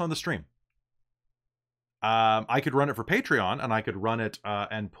run this on the stream. I could run it for Patreon, and I could run it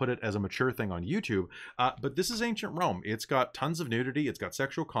and put it as a mature thing on YouTube. But this is ancient Rome. It's got tons of nudity. It's got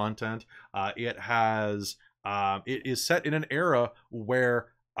sexual content. It is set in an era where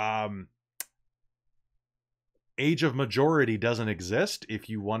age of majority doesn't exist if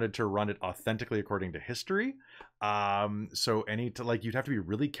you wanted to run it authentically according to history. So you'd have to be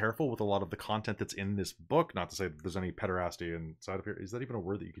really careful with a lot of the content that's in this book. Not to say that there's any pederasty inside of here. Is that even a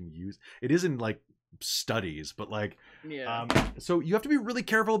word that you can use? It is in like studies, but like, so you have to be really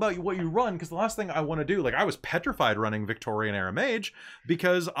careful about what you run, because the last thing I want to do, like, I was petrified running Victorian era Mage,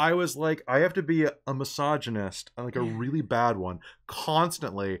 because I was like, I have to be a misogynist, like a really bad one,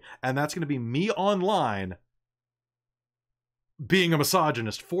 constantly, and that's going to be me online being a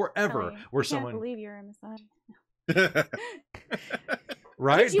misogynist forever. Where someone, I can't believe you're a misogynist.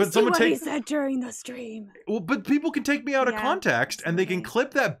 Right? Did you but see someone what he said during the stream? Well, but people can take me out of context, and they can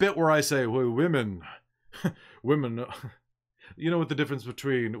clip that bit where I say, well, women, you know what the difference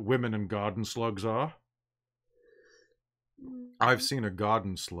between women and garden slugs are? I've seen a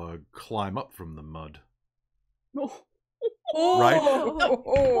garden slug climb up from the mud. Right?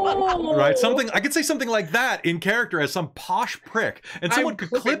 Right? Something, I could say something like that in character as some posh prick, and someone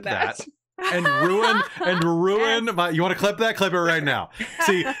could clip that. And ruin my. You want to clip that? Clip it right now.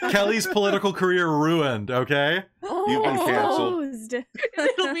 See, Kelly's political career ruined. Okay, you've been canceled.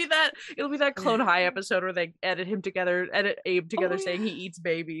 It'll be that Clone High episode where they edit Abe together saying he eats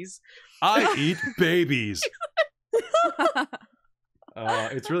babies. I eat babies.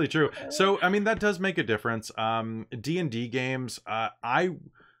 It's really true. So, I mean, that does make a difference. D&D games, I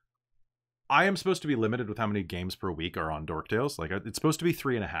am supposed to be limited with how many games per week are on Dork Tales. Like, it's supposed to be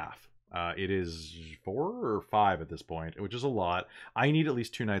 3.5. It is 4 or 5 at this point, which is a lot. I need at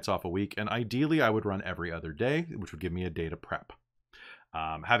least 2 nights off a week, and ideally I would run every other day, which would give me a day to prep.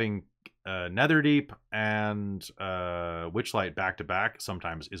 Having Netherdeep and Witchlight back to back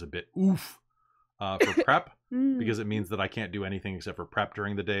sometimes is a bit oof for prep, because it means that I can't do anything except for prep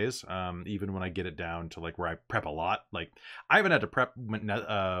during the days. Even when I get it down to like where I prep a lot, like I haven't had to prep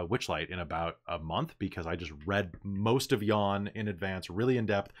Witchlight in about a month because I just read most of Yawn in advance, really in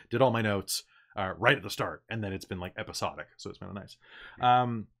depth, did all my notes right at the start, and then it's been like episodic, so it's been nice.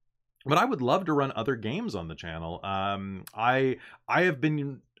 But I would love to run other games on the channel. I have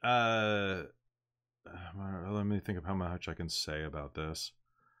been let me think of how much I can say about this.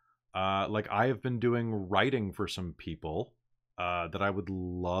 Like I have been doing writing for some people that I would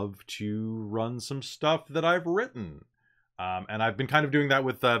love to run some stuff that I've written. And I've been kind of doing that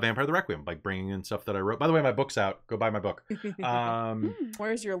with Vampire the Requiem, like bringing in stuff that I wrote. By the way, my book's out. Go buy my book.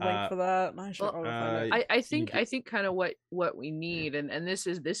 Where's your link for that? I should probably find it. I think kind of what we need, and this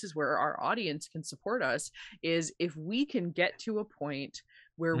is where our audience can support us, is if we can get to a point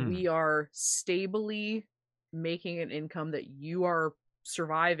where we are stably making an income that you are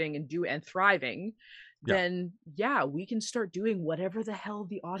surviving and thriving, then yeah, we can start doing whatever the hell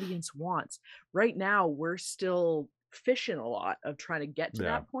the audience wants. Right now, we're still fishing a lot of trying to get to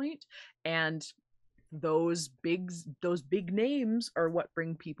that point, and those big names are what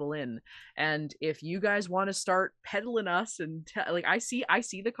bring people in. And if you guys want to start peddling us and like I see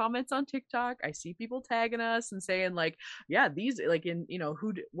the comments on TikTok, I see people tagging us and saying like, yeah, these like in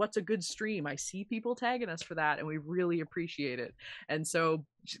what's a good stream, I see people tagging us for that, and we really appreciate it. And so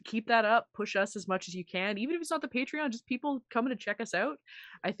just keep that up, push us as much as you can, even if it's not the Patreon, just people coming to check us out.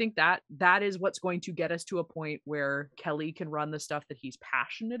 I think that is what's going to get us to a point where Kelly can run the stuff that he's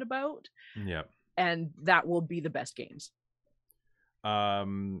passionate about. Yeah. And that will be the best games.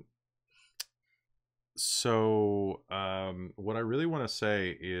 So what I really want to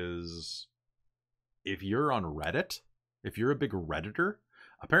say is, if you're on Reddit, if you're a big Redditor,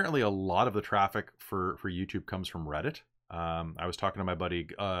 apparently a lot of the traffic for YouTube comes from Reddit. I was talking to my buddy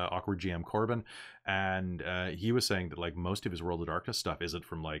Awkward GM Corbin, and he was saying that like most of his World of Darkness stuff isn't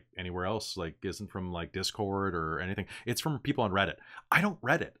from like anywhere else, like isn't from like Discord or anything. It's from people on Reddit. I don't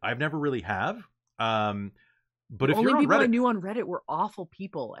Reddit. I've never really have. But if only you're on people Reddit, I knew on Reddit were awful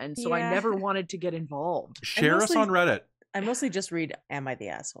people, and so I never wanted to get involved. Share us on Reddit. I mostly just read "Am I the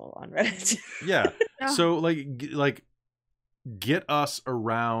Asshole" on Reddit. Yeah. So like get us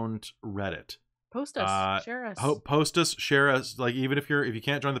around Reddit. Post us, share us. Post us, share us. Like even if you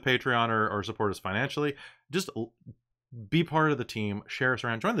can't join the Patreon or support us financially, just be part of the team. Share us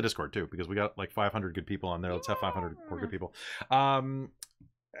around. Join the Discord too, because we got like 500 good people on there. Let's have 500 more good people.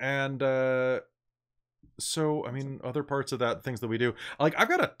 So I mean, other parts of that, things that we do, like I've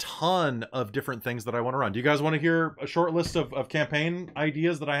got a ton of different things that I want to run. Do you guys want to hear a short list of campaign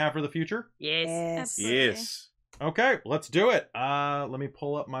ideas that I have for the future? Yes. Yes. Okay, let's do it. Let me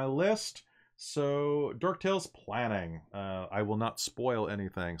pull up my list. So Dork Tales planning. I will not spoil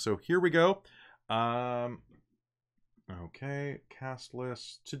anything. So here we go. Okay, cast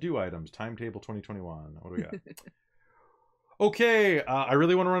list, to-do items, timetable 2021. What do we got? Okay, I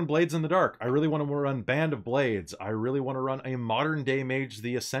really want to run Blades in the Dark. I really want to run Band of Blades. I really want to run a modern-day Mage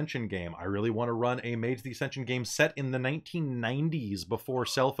the Ascension game. I really want to run a Mage the Ascension game set in the 1990s, before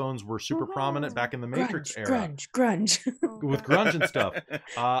cell phones were super prominent back in the Matrix era. Grunge. With grunge and stuff.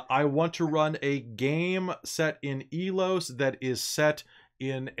 I want to run a game set in Elos that is set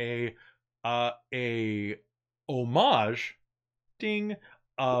in a homage, ding,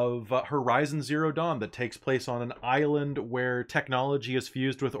 of Horizon Zero Dawn, that takes place on an island where technology is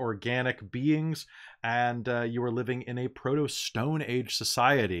fused with organic beings, and you are living in a proto-Stone Age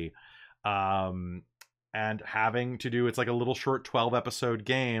society, and having to do, it's like a little short 12-episode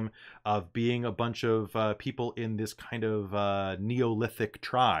game of being a bunch of people in this kind of Neolithic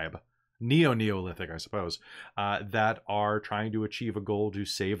tribe, Neolithic, I suppose, that are trying to achieve a goal to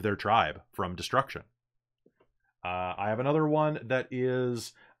save their tribe from destruction. I have another one that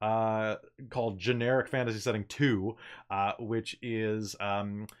is called Generic Fantasy Setting 2, which is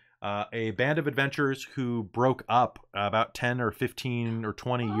a band of adventurers who broke up about 10 or 15 or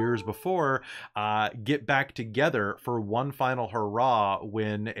 20 years before, get back together for one final hurrah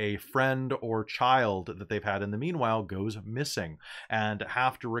when a friend or child that they've had in the meanwhile goes missing, and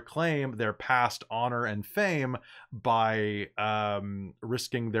have to reclaim their past honor and fame by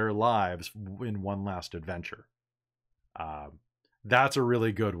risking their lives in one last adventure. That's a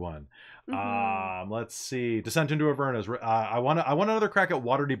really good one. Let's see. Descent into Avernus. I want another crack at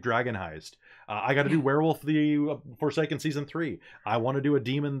Waterdeep Dragon Heist. I got to do Werewolf the Forsaken Season 3. I want to do a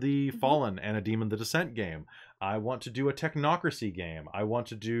Demon the Fallen and a Demon the Descent game. I want to do a Technocracy game. I want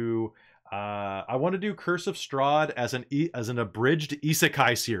to do Curse of Strahd as an abridged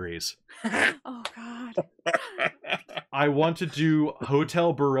isekai series. Oh God. I want to do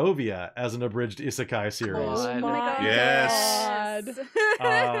Hotel Barovia as an abridged isekai series. Oh my God. Yes.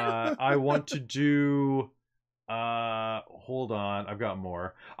 I want to do hold on, I've got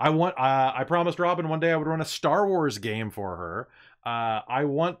more. I promised Robin one day I would run a Star Wars game for her. I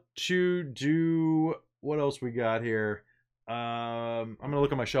want to do, what else we got here? I'm gonna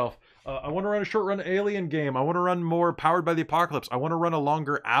look at my shelf. I want to run a short run Alien game. I want to run more Powered by the Apocalypse. I want to run a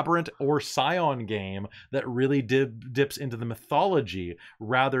longer Aberrant or Scion game that really dips into the mythology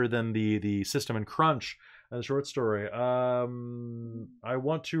rather than the system and crunch and the short story. I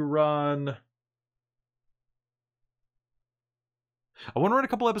want to run a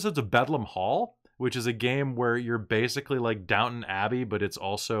couple episodes of Bedlam Hall, which is a game where you're basically like Downton Abbey, but it's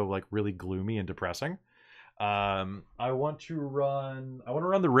also like really gloomy and depressing. I want to run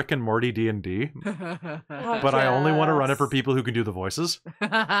the Rick and Morty D&D, but I only want to run it for people who can do the voices. All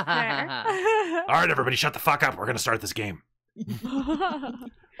right, everybody, shut the fuck up. We're going to start this game.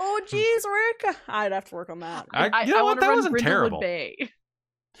 Oh, geez, Rick. I'd have to work on that. You know what? That wasn't Brindlewood terrible. Bay.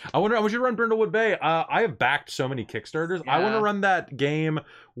 I want you to run Brindlewood Bay. I have backed so many Kickstarters. I want to run that game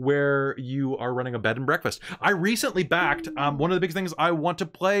where you are running a bed and breakfast. I recently backed, one of the big things I want to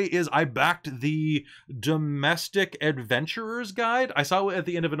play is I backed the Domestic Adventurer's Guide. I saw it at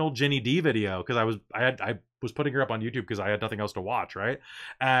the end of an old Jenny D video because I was putting her up on YouTube because I had nothing else to watch, right?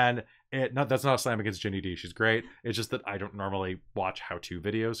 And that's not a slam against Jenny D. She's great. It's just that I don't normally watch how-to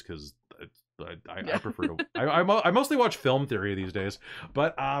videos because I prefer to. I mostly watch film theory these days,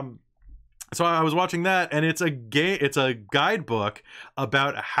 but so I was watching that, and it's a guidebook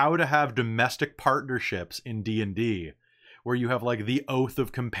about how to have domestic partnerships in D&D, where you have like the oath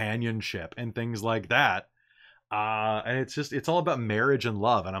of companionship and things like that. And it's all about marriage and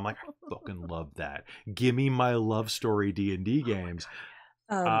love, and I'm like, I fucking love that. Give me my love story D&D games.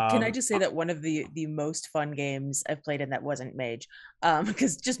 Can I just say that one of the most fun games I've played in that wasn't Mage,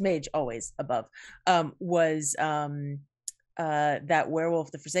 because just Mage always above, was that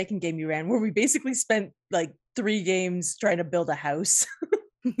Werewolf the Forsaken game you ran, where we basically spent like 3 games trying to build a house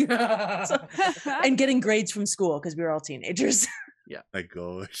and getting grades from school because we were all teenagers. Yeah, my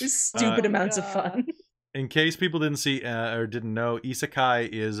gosh, Just stupid amounts of fun. In case people didn't see or didn't know, isekai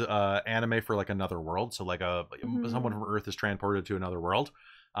is anime for like another world. So like someone from Earth is transported to another world.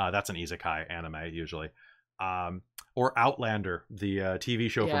 That's an isekai anime usually. Or Outlander, the TV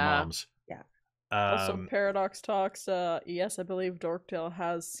show for moms. Yeah. Also, Paradox talks. Yes, I believe Dorktale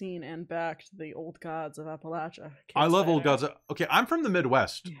has seen and backed the Old Gods of Appalachia. I love Old Gods. Okay, I'm from the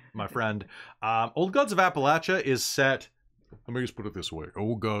Midwest, my friend. Old Gods of Appalachia is set. Let me just put it this way.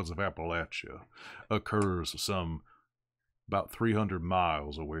 Old Gods of Appalachia occurs some about 300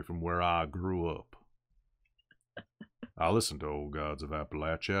 miles away from where I grew up. I listened to Old Gods of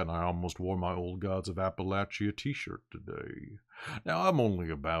Appalachia, and I almost wore my Old Gods of Appalachia t-shirt today. Now, I'm only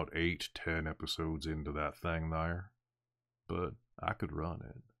about 8-10 episodes into that thing there, but I could run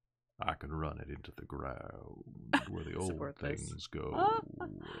it. I could run it into the ground where the old things go.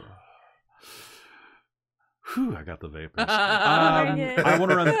 Whew, I got the vapors. I want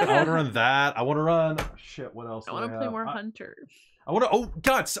to run that. I want to run. Shit, what else? I want to play more Hunter. I want to. Oh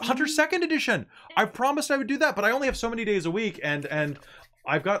God, Hunter Second Edition. I promised I would do that, but I only have so many days a week, and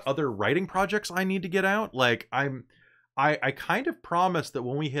I've got other writing projects I need to get out. Like I kind of promised that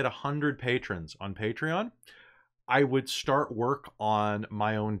when we hit 100 patrons on Patreon, I would start work on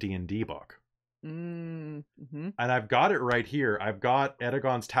my own D&D book. And I've got it right here. I've got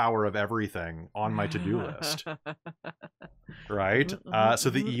Edagon's Tower of Everything on my to-do list. Right? So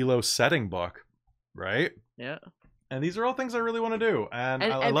the ELO setting book, right? Yeah. And these are all things I really want to do. And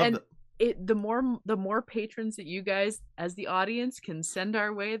I love the more patrons that you guys as the audience can send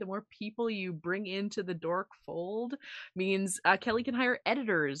our way, the more people you bring into the Dork fold means Kelly can hire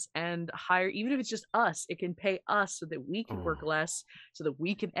editors and hire, even if it's just us, it can pay us so that we can work less, so that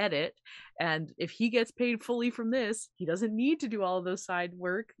we can edit. And if he gets paid fully from this, he doesn't need to do all of those side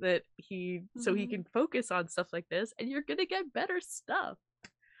work so he can focus on stuff like this, and you're gonna get better stuff.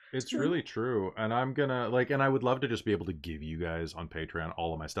 It's really true. And I'm gonna and I would love to just be able to give you guys on Patreon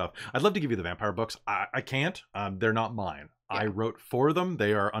all of my stuff. I'd love to give you the vampire books. I can't. They're not mine. Yeah. I wrote for them.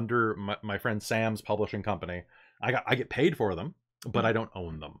 They are under my friend Sam's publishing company. I get paid for them, but I don't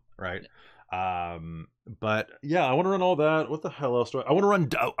own them, right? But yeah, I want to run all that. What the hell else do I want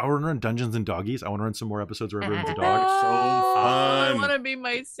to run Dungeons and Doggies. I want to run some more episodes where everyone's a dog. So I fun. want to be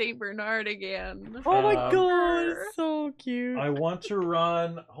my Saint Bernard again. Oh my Um, god, it's so cute. I want to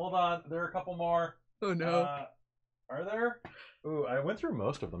run. Hold on, there are a couple more. Oh no. Are there? Ooh, I went through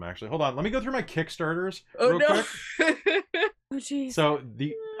most of them actually. Hold on, let me go through my Kickstarters Oh real no. quick. Oh jeez. So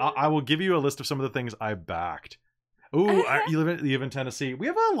I will give you a list of some of the things I backed. Ooh, you live in Tennessee. We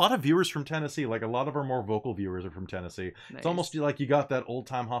have a lot of viewers from Tennessee. Like a lot of our more vocal viewers are from Tennessee. It's almost like you got that old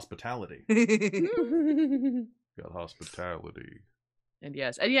time hospitality. Got hospitality. And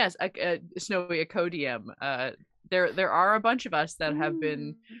yes, Snowy, a co-DM. There are a bunch of us that have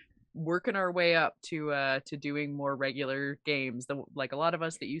been working our way up to doing more regular games. Like a lot of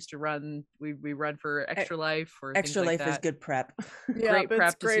us that used to run, we run for Extra Life or Extra things like Life is that. good prep. Yeah, Great it's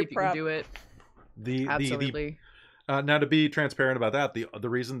prep to see great if you can prep. do it. The Absolutely. now to be transparent about that, the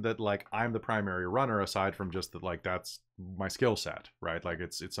reason that like I'm the primary runner, aside from just that like that's my skill set, right? Like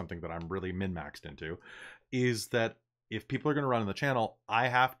it's something that I'm really min-maxed into, is that if people are going to run on the channel, I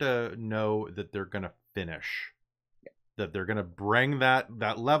have to know that they're going to finish, that they're going to bring that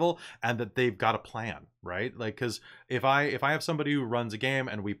level, and that they've got a plan, right? Like, because if I have somebody who runs a game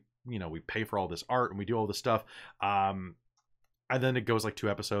and we pay for all this art and we do all this stuff, and then it goes like 2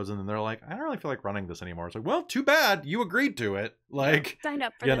 episodes, and then they're like, I don't really feel like running this anymore. It's like, well, too bad. You agreed to it. Like, Signed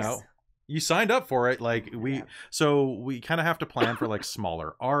up for you this. know, you signed up for it. Like so we kind of have to plan for like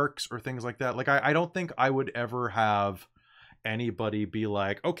smaller arcs or things like that. Like, I don't think I would ever have anybody be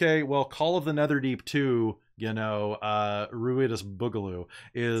like, okay, well, Call of the Netherdeep 2, Ruidus Boogaloo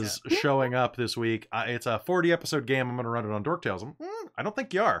is showing up this week. It's a 40 episode game. I'm going to run it on Dork Tales. I don't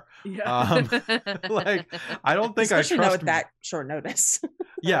think you are. Yeah. Like, I don't think Especially I not trust with that short notice.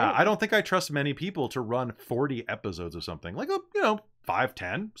 yeah, I don't think I trust many people to run 40 episodes of something like 5,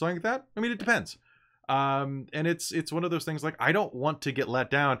 10, something like that. I mean, it depends. And it's one of those things like I don't want to get let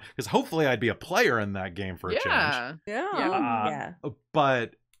down because hopefully I'd be a player in that game for a change. Yeah. Yeah.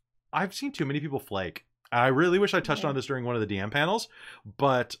 But I've seen too many people flake. I really wish I touched on this during one of the DM panels,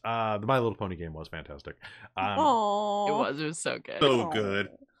 but the My Little Pony game was fantastic. Aww. It was so good. So good.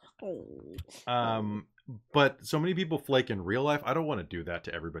 But so many people flake in real life. I don't want to do that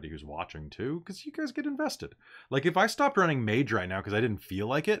to everybody who's watching too, because you guys get invested. Like if I stopped running Mage right now because I didn't feel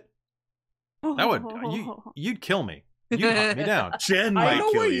like it, that would you'd kill me. You'd hunt me down. Jen I might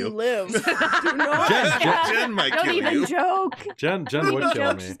know kill where you. you live. Do not. Jen might Don't kill even you. joke. Jen Don't would even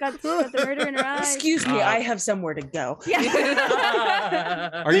kill joke. me. She's got the murder in her eyes. Excuse me, I have somewhere to go.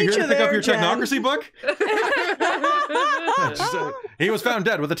 Are you Meet here to you pick up there, your Jen. technocracy book? He was found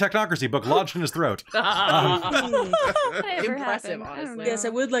dead with a technocracy book lodged in his throat. Whatever Impressive, happened, I don't honestly. know. Yes, I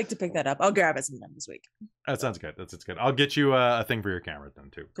would like to pick that up. I'll grab it sometime this week. That sounds good. That's good. I'll get you a thing for your camera then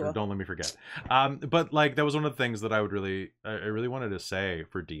too. Cool. Don't let me forget. But like that was one of the things that I really wanted to say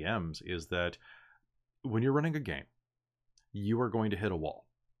for DMs is that when you're running a game, you are going to hit a wall.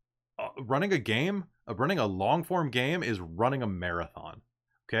 Running a long form game is running a marathon.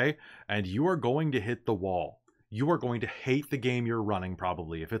 Okay, and you are going to hit the wall. You are going to hate the game you're running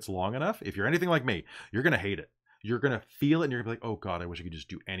probably if it's long enough. If you're anything like me, you're going to hate it. You're going to feel it and you're going to be like, oh God, I wish I could just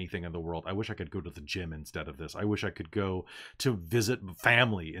do anything in the world. I wish I could go to the gym instead of this. I wish I could go to visit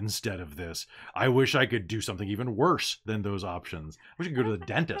family instead of this. I wish I could do something even worse than those options. I wish I could go to the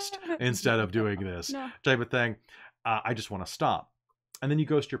dentist instead of doing this type of thing. I just want to stop. And then you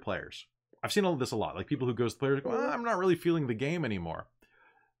ghost your players. I've seen all of this a lot. Like people who ghost players go, I'm not really feeling the game anymore.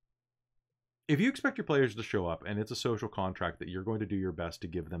 If you expect your players to show up and it's a social contract that you're going to do your best to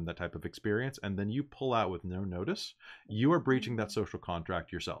give them that type of experience, and then you pull out with no notice, you are breaching that social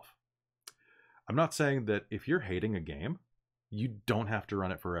contract yourself. I'm not saying that if you're hating a game, you don't have to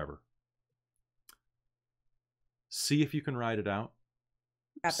run it forever. See if you can ride it out.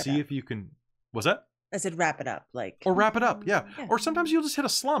 See if you can... What's that? I said wrap it up. Or wrap it up, yeah. Yeah. Or sometimes you'll just hit a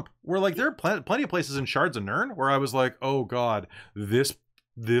slump where like there are plenty of places in Shards of Nirn where I was like, oh God, this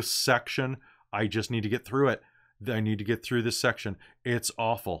section... I just need to get through it. I need to get through this section. It's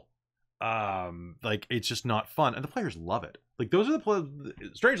awful. Like it's just not fun, and the players love it. Like those are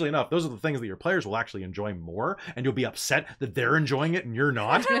strangely enough, those are the things that your players will actually enjoy more, and you'll be upset that they're enjoying it and you're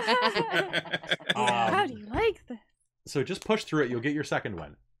not. How do you like this? So just push through it. You'll get your second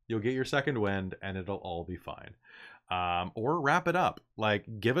win. You'll get your second wind, and it'll all be fine. Or wrap it up.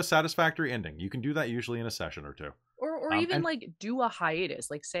 Like give a satisfactory ending. You can do that usually in a session or two. Or even like do a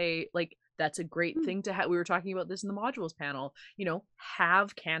hiatus. Like say like That's a great thing to have. We were talking about this in the modules panel.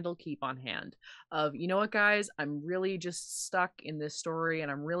 Have Candlekeep on hand. Of, you know what, guys, I'm really just stuck in this story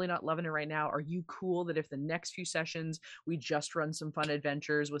and I'm really not loving it right now. Are you cool that if the next few sessions we just run some fun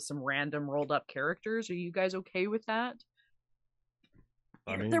adventures with some random rolled up characters? Are you guys okay with that?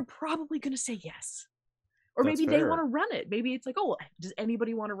 They're probably going to say yes. Or maybe they want to run it. Maybe it's like, oh, does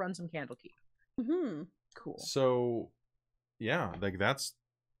anybody want to run some Candlekeep? Mm-hmm. Cool. So, yeah, like that's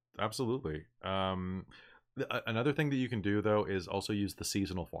absolutely. Another thing that you can do, though, is also use the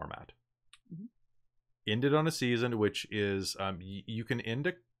seasonal format. End it on a season, which is you can end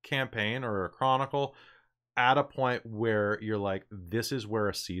a campaign or a chronicle at a point where you're like, this is where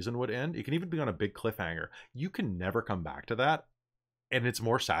a season would end. It can even be on a big cliffhanger. You can never come back to that. And it's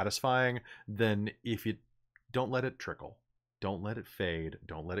more satisfying than if you don't let it trickle. Don't let it fade.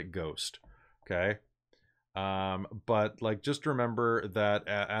 Don't let it ghost. Okay? But like, just remember that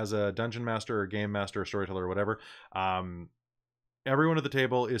as a dungeon master or game master or storyteller or whatever, everyone at the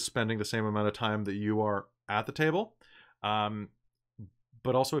table is spending the same amount of time that you are at the table.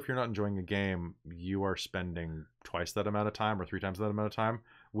 But also, if you're not enjoying a game, you are spending twice that amount of time or 3 times that amount of time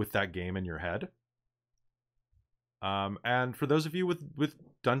with that game in your head. And for those of you with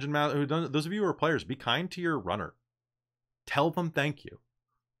dungeon master, those of you who are players, be kind to your runner. Tell them thank you.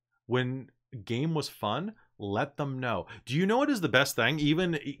 When game was fun, let them know. Do you know what is the best thing?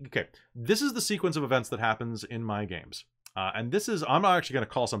 Okay, this is the sequence of events that happens in my games. And this is, I'm not actually going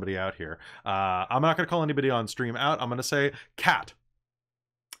to call somebody out here. I'm not going to call anybody on stream out. I'm going to say Kat.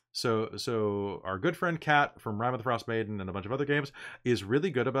 So our good friend Kat from Rime of the Frost Maiden and a bunch of other games is really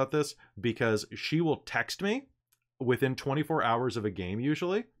good about this, because she will text me within 24 hours of a game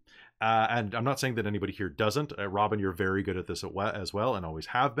usually. And I'm not saying that anybody here doesn't. Robin, you're very good at this as well, and always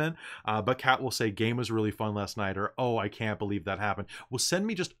have been. But Kat will say, game was really fun last night, or, oh, I can't believe that happened. Will send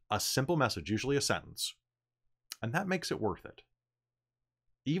me just a simple message, usually a sentence. And that makes it worth it.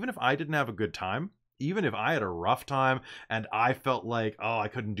 Even if I didn't have a good time, even if I had a rough time and I felt like, oh, I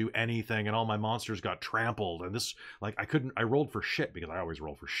couldn't do anything and all my monsters got trampled and this, like, I rolled for shit, because I always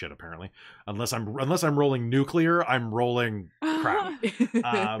roll for shit apparently. Unless I'm rolling nuclear, I'm rolling crap.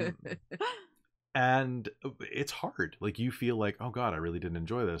 And it's hard. Like, you feel like, oh God, I really didn't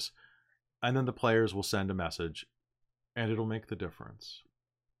enjoy this. And then the players will send a message and it'll make the difference.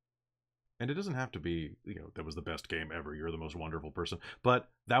 And it doesn't have to be, that was the best game ever, you're the most wonderful person. But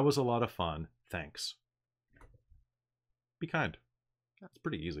that was a lot of fun. Thanks. Be kind. It's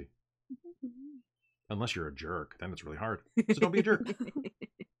pretty easy. Unless you're a jerk, then it's really hard. So don't be a jerk.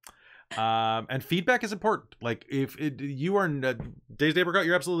 And feedback is important. Like, if you are Days Apricot,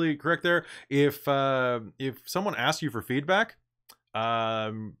 you're absolutely correct there. If someone asks you for feedback,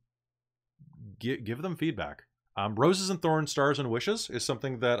 give them feedback. Roses and Thorns, Stars and Wishes is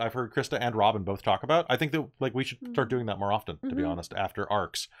something that I've heard Krista and Robin both talk about. I think that, like, we should start doing that more often, to be honest, after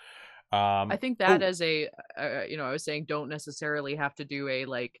arcs. I think that as a, I was saying, don't necessarily have to do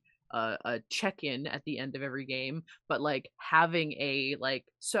a check-in at the end of every game, but like having a, like,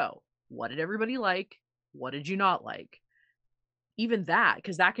 so what did everybody like? What did you not like? Even that,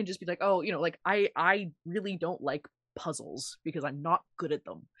 because that can just be like, oh, like I really don't like puzzles because I'm not good at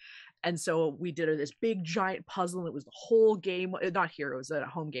them. And so we did this big giant puzzle, and it was the whole game. Not here, it was a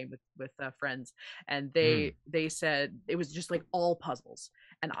home game with friends, and they said it was just like all puzzles,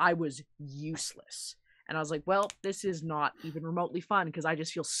 and I was useless. And I was like, well, this is not even remotely fun because I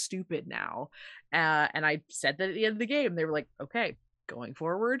just feel stupid now. And I said that at the end of the game. They were like, okay, going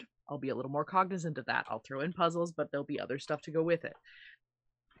forward, I'll be a little more cognizant of that. I'll throw in puzzles, but there'll be other stuff to go with it.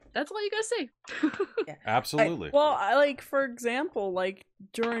 That's all you gotta say. Yeah. Absolutely. I like, for example, like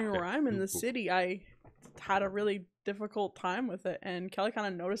during Rime in the City, I had a really difficult time with it, and Kelly kind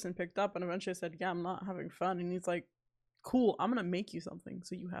of noticed and picked up, and eventually I said, yeah, I'm not having fun. And he's like, cool, I'm gonna make you something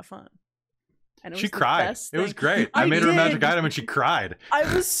so you have fun. And she cried. It was great. I made her a magic item and she cried.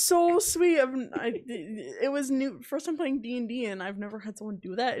 I was so sweet. It was new, first time playing D&D, and I've never had someone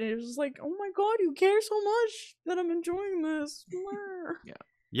do that. And it was just like, oh my God, you care so much that I'm enjoying this.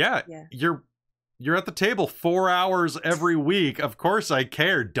 Yeah, you're at the table 4 hours every week. Of course I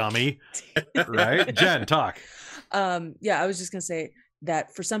care, dummy. Right? Jen, talk. Yeah, I was just gonna say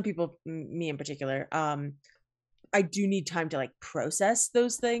that for some people, me in particular, I do need time to like process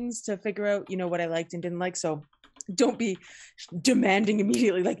those things to figure out, what I liked and didn't like. So don't be demanding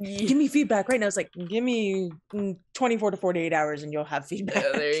immediately, like, give me feedback right now. It's like, give me 24 to 48 hours and you'll have feedback.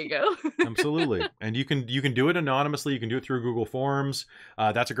 There you go. Absolutely. And you can do it anonymously. You can do it through Google Forms.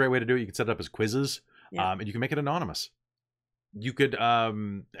 That's a great way to do it. You can set it up as quizzes, and you can make it anonymous. You could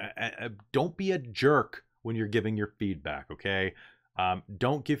don't be a jerk when you're giving your feedback. Okay.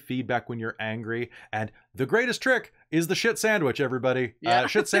 Don't give feedback when you're angry. And the greatest trick is the shit sandwich, everybody. Yeah.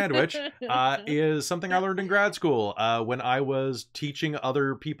 Shit sandwich is something I learned in grad school when I was teaching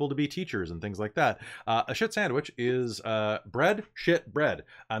other people to be teachers and things like that. A shit sandwich is bread, shit, bread.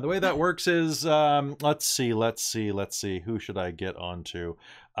 And the way that works is, let's see. Who should I get onto?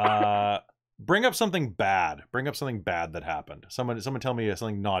 Bring up something bad. Bring up something bad that happened. Someone tell me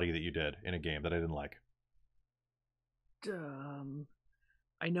something naughty that you did in a game that I didn't like.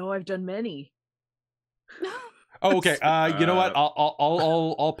 I know I've done many. Oh, okay. You know what?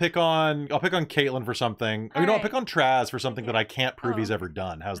 I'll pick on Caitlin for something. All You know, I'll right. pick on Traz for something that I can't prove he's ever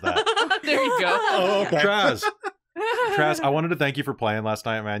done. How's that? There you go. Oh, okay. Traz, I wanted to thank you for playing last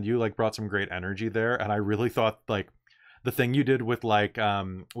night, man. You like brought some great energy there, and I really thought like the thing you did with like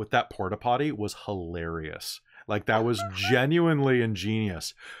with that porta potty was hilarious. Like that was genuinely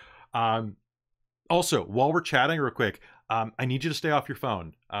ingenious. Also, while we're chatting real quick, I need you to stay off your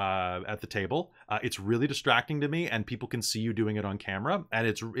phone at the table. It's really distracting to me, and people can see you doing it on camera, and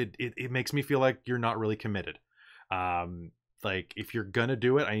it makes me feel like you're not really committed. Like if you're gonna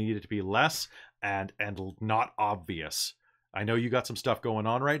do it, I need it to be less and not obvious. I know you got some stuff going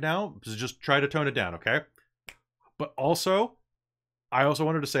on right now, so just try to tone it down, okay? But also, I also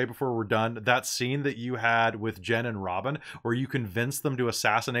wanted to say before we're done, that scene that you had with Jen and Robin, where you convinced them to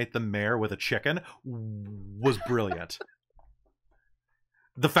assassinate the mayor with a chicken, was brilliant.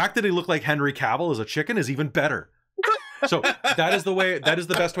 The fact that he looked like Henry Cavill as a chicken is even better. So that is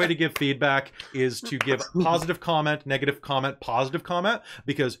the best way to give feedback, is to give positive comment, negative comment, positive comment,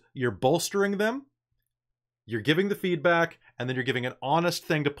 because you're bolstering them, you're giving the feedback, and then you're giving an honest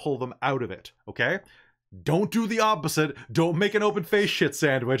thing to pull them out of it, okay? Don't do the opposite. Don't make an open face shit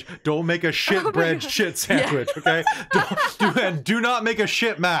sandwich. Don't make a shit bread shit sandwich, okay? Do not make a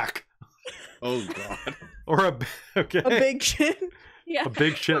shit mac. Oh god. Or a big shit. Yeah. a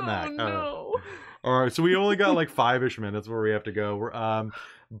big shit mac. Oh no. All right, so we only got like 5-ish minutes where we have to go.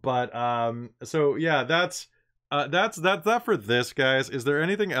 So yeah, that's that for this, guys. Is there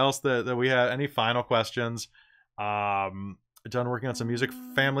anything else that we have? Any final questions? Done working on some music,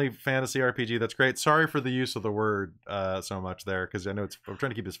 family fantasy RPG. That's great. Sorry for the use of the word so much there, because I know I'm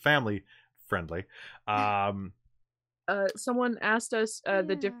trying to keep this family friendly. Someone asked us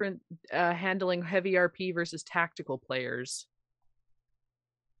the different handling heavy RP versus tactical players.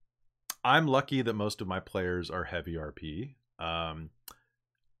 I'm lucky that most of my players are heavy RP.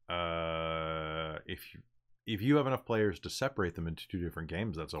 If you have enough players to separate them into 2 different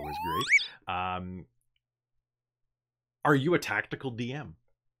games, that's always great. Are you a tactical DM?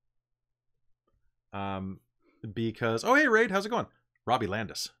 Because hey Raid, how's it going? Robbie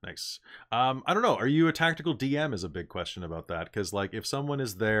Landis, nice. I don't know. Are you a tactical DM? Is a big question about that, because like if someone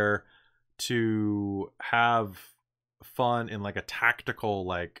is there to have fun in like a tactical,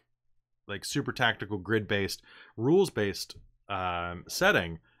 like super tactical, grid based, rules based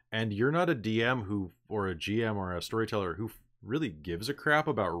setting, and you're not a DM or a GM or a storyteller who really gives a crap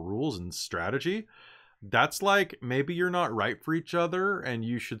about rules and strategy, that's like maybe you're not right for each other, and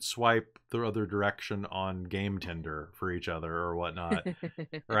you should swipe the other direction on Game Tinder for each other or whatnot.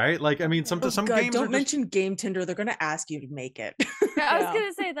 Right? Like, I mean, some games don't are mention Game Tinder. They're gonna ask you to make it. I was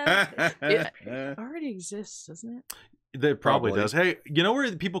gonna say that. It already exists, doesn't it? It probably does. Hey, you know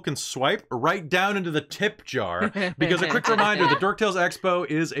where people can swipe? Right down into the tip jar. Because a quick reminder, the Dork Tales Expo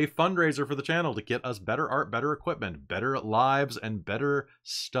is a fundraiser for the channel to get us better art, better equipment, better lives, and better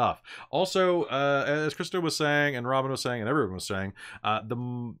stuff. Also, as Krista was saying, and Robin was saying, and everyone was saying,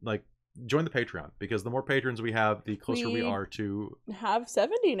 join the Patreon, because the more patrons we have, the closer we are to have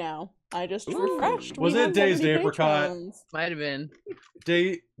 70 now. I just refreshed. Was it Daisy Apricot? Might have been.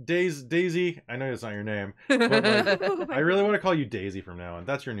 Daisy, I know that's not your name, but like, I really want to call you Daisy from now on.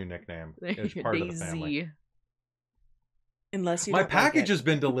 That's your new nickname. It's part of the family. Unless you my don't package like it. has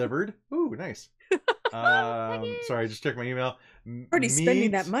been delivered. Ooh, nice. Sorry, just check my email. Already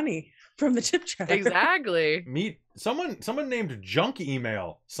spending that money from the tip jar. Exactly. Someone named Junk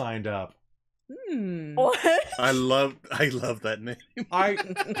Email signed up. What? I love that name.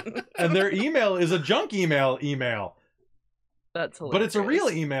 And their email is a junk email. That's hilarious. But it's a real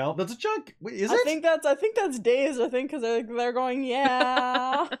email. That's a junk. Wait, is it? I think that's Days. I think because they're going,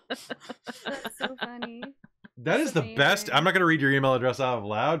 yeah. That's so funny. That is the best. I'm not going to read your email address out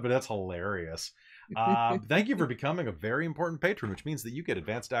loud, but that's hilarious. Thank you for becoming a very important patron, which means that you get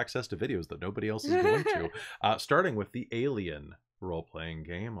advanced access to videos that nobody else is going to. Starting with the Alien role-playing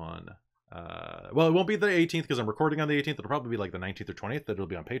game on... well, it won't be the 18th because I'm recording on the 18th. It'll probably be like the 19th or 20th that it'll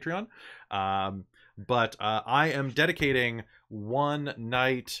be on Patreon. But I am dedicating one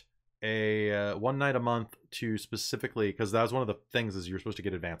night a one night a month to specifically, because that was one of the things is you're supposed to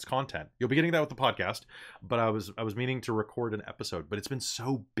get advanced content. You'll be getting that with the podcast, but I was meaning to record an episode, but it's been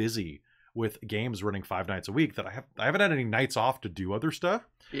so busy with games running 5 nights a week that I haven't had any nights off to do other stuff.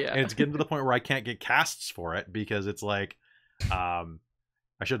 Yeah. And it's getting to the point where I can't get casts for it because it's like, I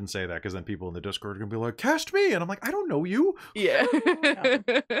shouldn't say that because then people in the Discord are gonna be like, cast me, and I'm like, I don't know you. Yeah.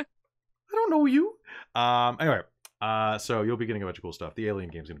 I don't know you. Anyway, so you'll be getting a bunch of cool stuff. The Alien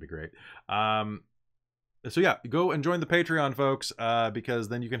game's gonna be great. So yeah, go and join the Patreon, folks, because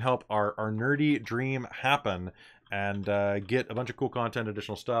then you can help our nerdy dream happen and get a bunch of cool content,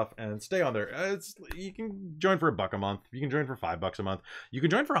 additional stuff, and stay on there. You can join for $1 a month. You can join for $5 a month. You can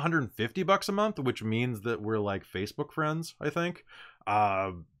join for $150 a month, which means that we're like Facebook friends, I think.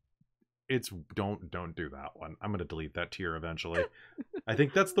 It's don't do that one. I'm gonna delete that tier eventually. I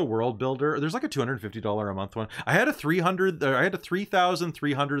think that's the World Builder. There's like a $250 a month one. I had a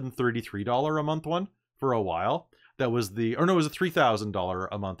 $3,333 a month one for a while. That was it was a $3,000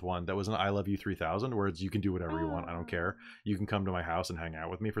 a month one. That was an I Love You 3000, where you can do whatever you want. I don't care. You can come to my house and hang out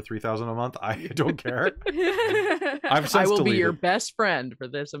with me for $3,000 a month. I don't care. I've since I will be deleted. your best friend for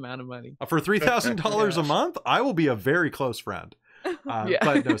this amount of money. For $3,000 a month, I will be a very close friend. Yeah.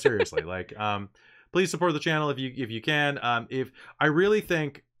 But no, seriously, like, please support the channel if you can. If I really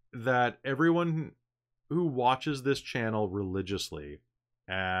think that everyone who watches this channel religiously,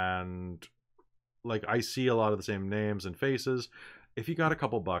 and like I see a lot of the same names and faces, if you got a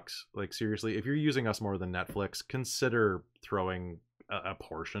couple bucks, like seriously, if you're using us more than Netflix, consider throwing a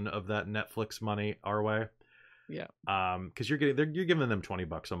portion of that Netflix money our way. Yeah. Because you're giving them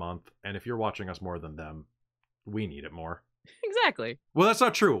 $20 a month, and if you're watching us more than them, we need it more. Exactly. Well, that's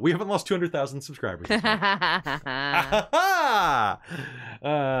not true. We haven't lost 200,000 subscribers.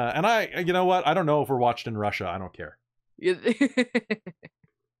 And you know what? I don't know if we're watched in Russia. I don't care.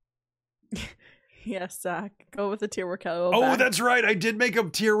 Yes, Zach. Go with the tier where Kelly will Oh, back. that's right. I did make a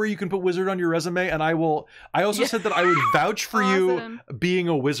tier where you can put wizard on your resume, and I also said that I would vouch for Awesome. you being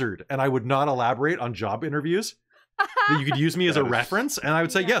a wizard, and I would not elaborate on job interviews. That you could use me as a reference, and I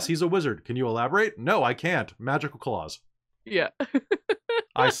would say, Yeah. yes, he's a wizard. Can you elaborate? No, I can't. Magical clause. Yeah.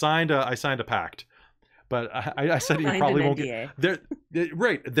 I signed a pact, but I said you Signed probably an won't NDA. get there.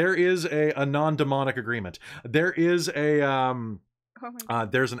 Right, there is a non-demonic agreement. There is a Oh my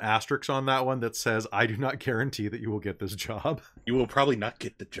God. there's an asterisk on that one that says I do not guarantee that you will get this job. You will probably not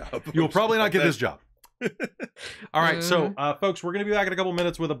get the job. You will probably not get this job. All right, so Mm-hmm. folks, we're gonna be back in a couple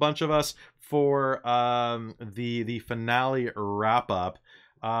minutes with a bunch of us for the finale wrap up.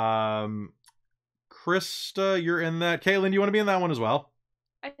 Krista, you're in that. Kaylin, you want to be in that one as well?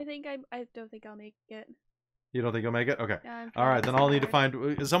 I don't think I'll make it. You don't think you'll make it? Okay. Yeah, I'm All right, then I'll need to sorry.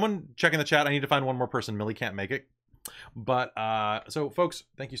 find is someone checking the chat. I need to find one more person. Millie can't make it. But so folks,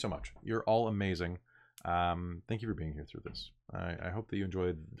 thank you so much. You're all amazing. Thank you for being here through this. I hope that you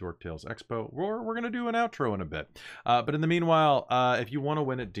enjoyed Dork Tales Expo. We're gonna do an outro in a bit. But in the meanwhile, if you want to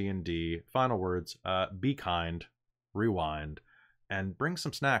win at D&D, final words, be kind, rewind, and bring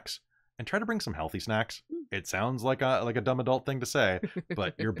some snacks. And try to bring some healthy snacks. It sounds like a dumb adult thing to say,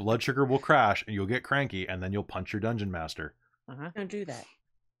 but your blood sugar will crash and you'll get cranky, and then you'll punch your dungeon master. Don't do that.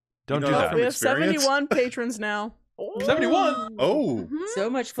 Don't You do know that. from We have experience? 71 patrons now. 71. Oh, Mhm. So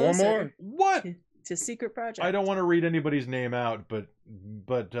much Four closer more? What? to secret project. I don't want to read anybody's name out, but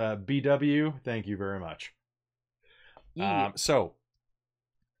BW, thank you very much. Yeah. So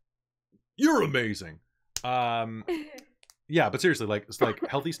you're amazing. Yeah, but seriously, like it's like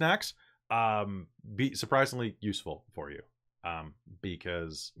healthy snacks be surprisingly useful for you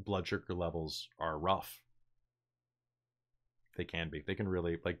because blood sugar levels are rough. They can be. They can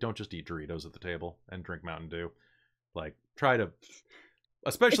really, like, don't just eat Doritos at the table and drink Mountain Dew. Like, try to,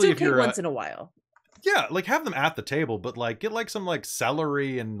 especially it's okay if you're once in a while. yeah, like have them at the table, but like get like some like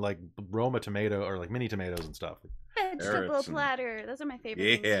celery and like Roma tomato or like mini tomatoes and stuff. Vegetable Carrots and- platter. Those are my favorite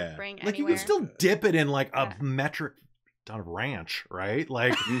things Yeah. to bring Like you anywhere. can still dip it in like Yeah. a metric ton of ranch, right?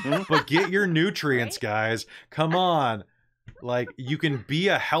 Like, Mhm. but get your nutrients, Right? guys. Come on. Like you can be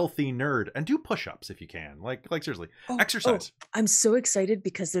a healthy nerd and do push-ups if you can. Like seriously, exercise. I'm so excited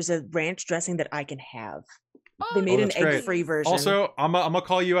because there's a ranch dressing that I can have. They made an that's great. egg-free version. Also, I'm gonna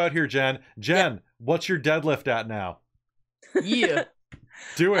call you out here, Jen. Jen, what's your deadlift at now? Yeah.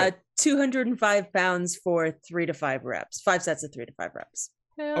 Do it. 205 pounds for 3 to 5 reps. 5 sets of 3 to 5 reps.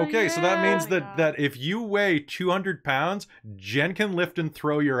 Okay, so that means Oh my that if you weigh 200 pounds, Jen can lift and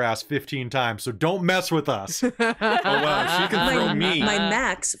throw your ass 15 times. So don't mess with us. Oh, wow, she can throw me. My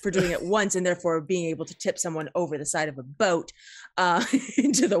max for doing it once and therefore being able to tip someone over the side of a boat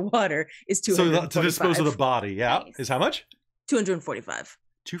into the water is So 245. to dispose of the body, yeah, Nice. is how much? 245.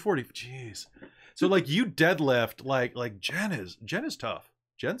 240. Jeez. So like you deadlift like Jen is tough.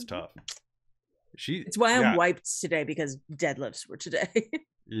 Jen's tough. It's why I'm wiped today, because deadlifts were today.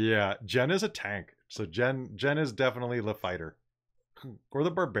 Yeah, Jen is a tank. So Jen is definitely the fighter. Or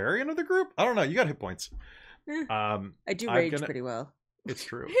the barbarian of the group? I don't know. You got hit points. I do rage pretty well. It's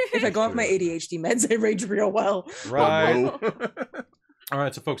true. If I go off my ADHD meds, I rage real well. Right. All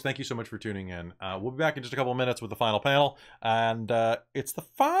right, so folks, thank you so much for tuning in. We'll be back in just a couple of minutes with the final panel, and it's the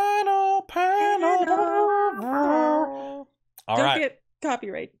final panel. All Don't right. get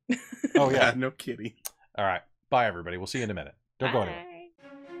copyright. Oh yeah, no kidding. All right. Bye, everybody. We'll see you in a minute. Don't go anywhere.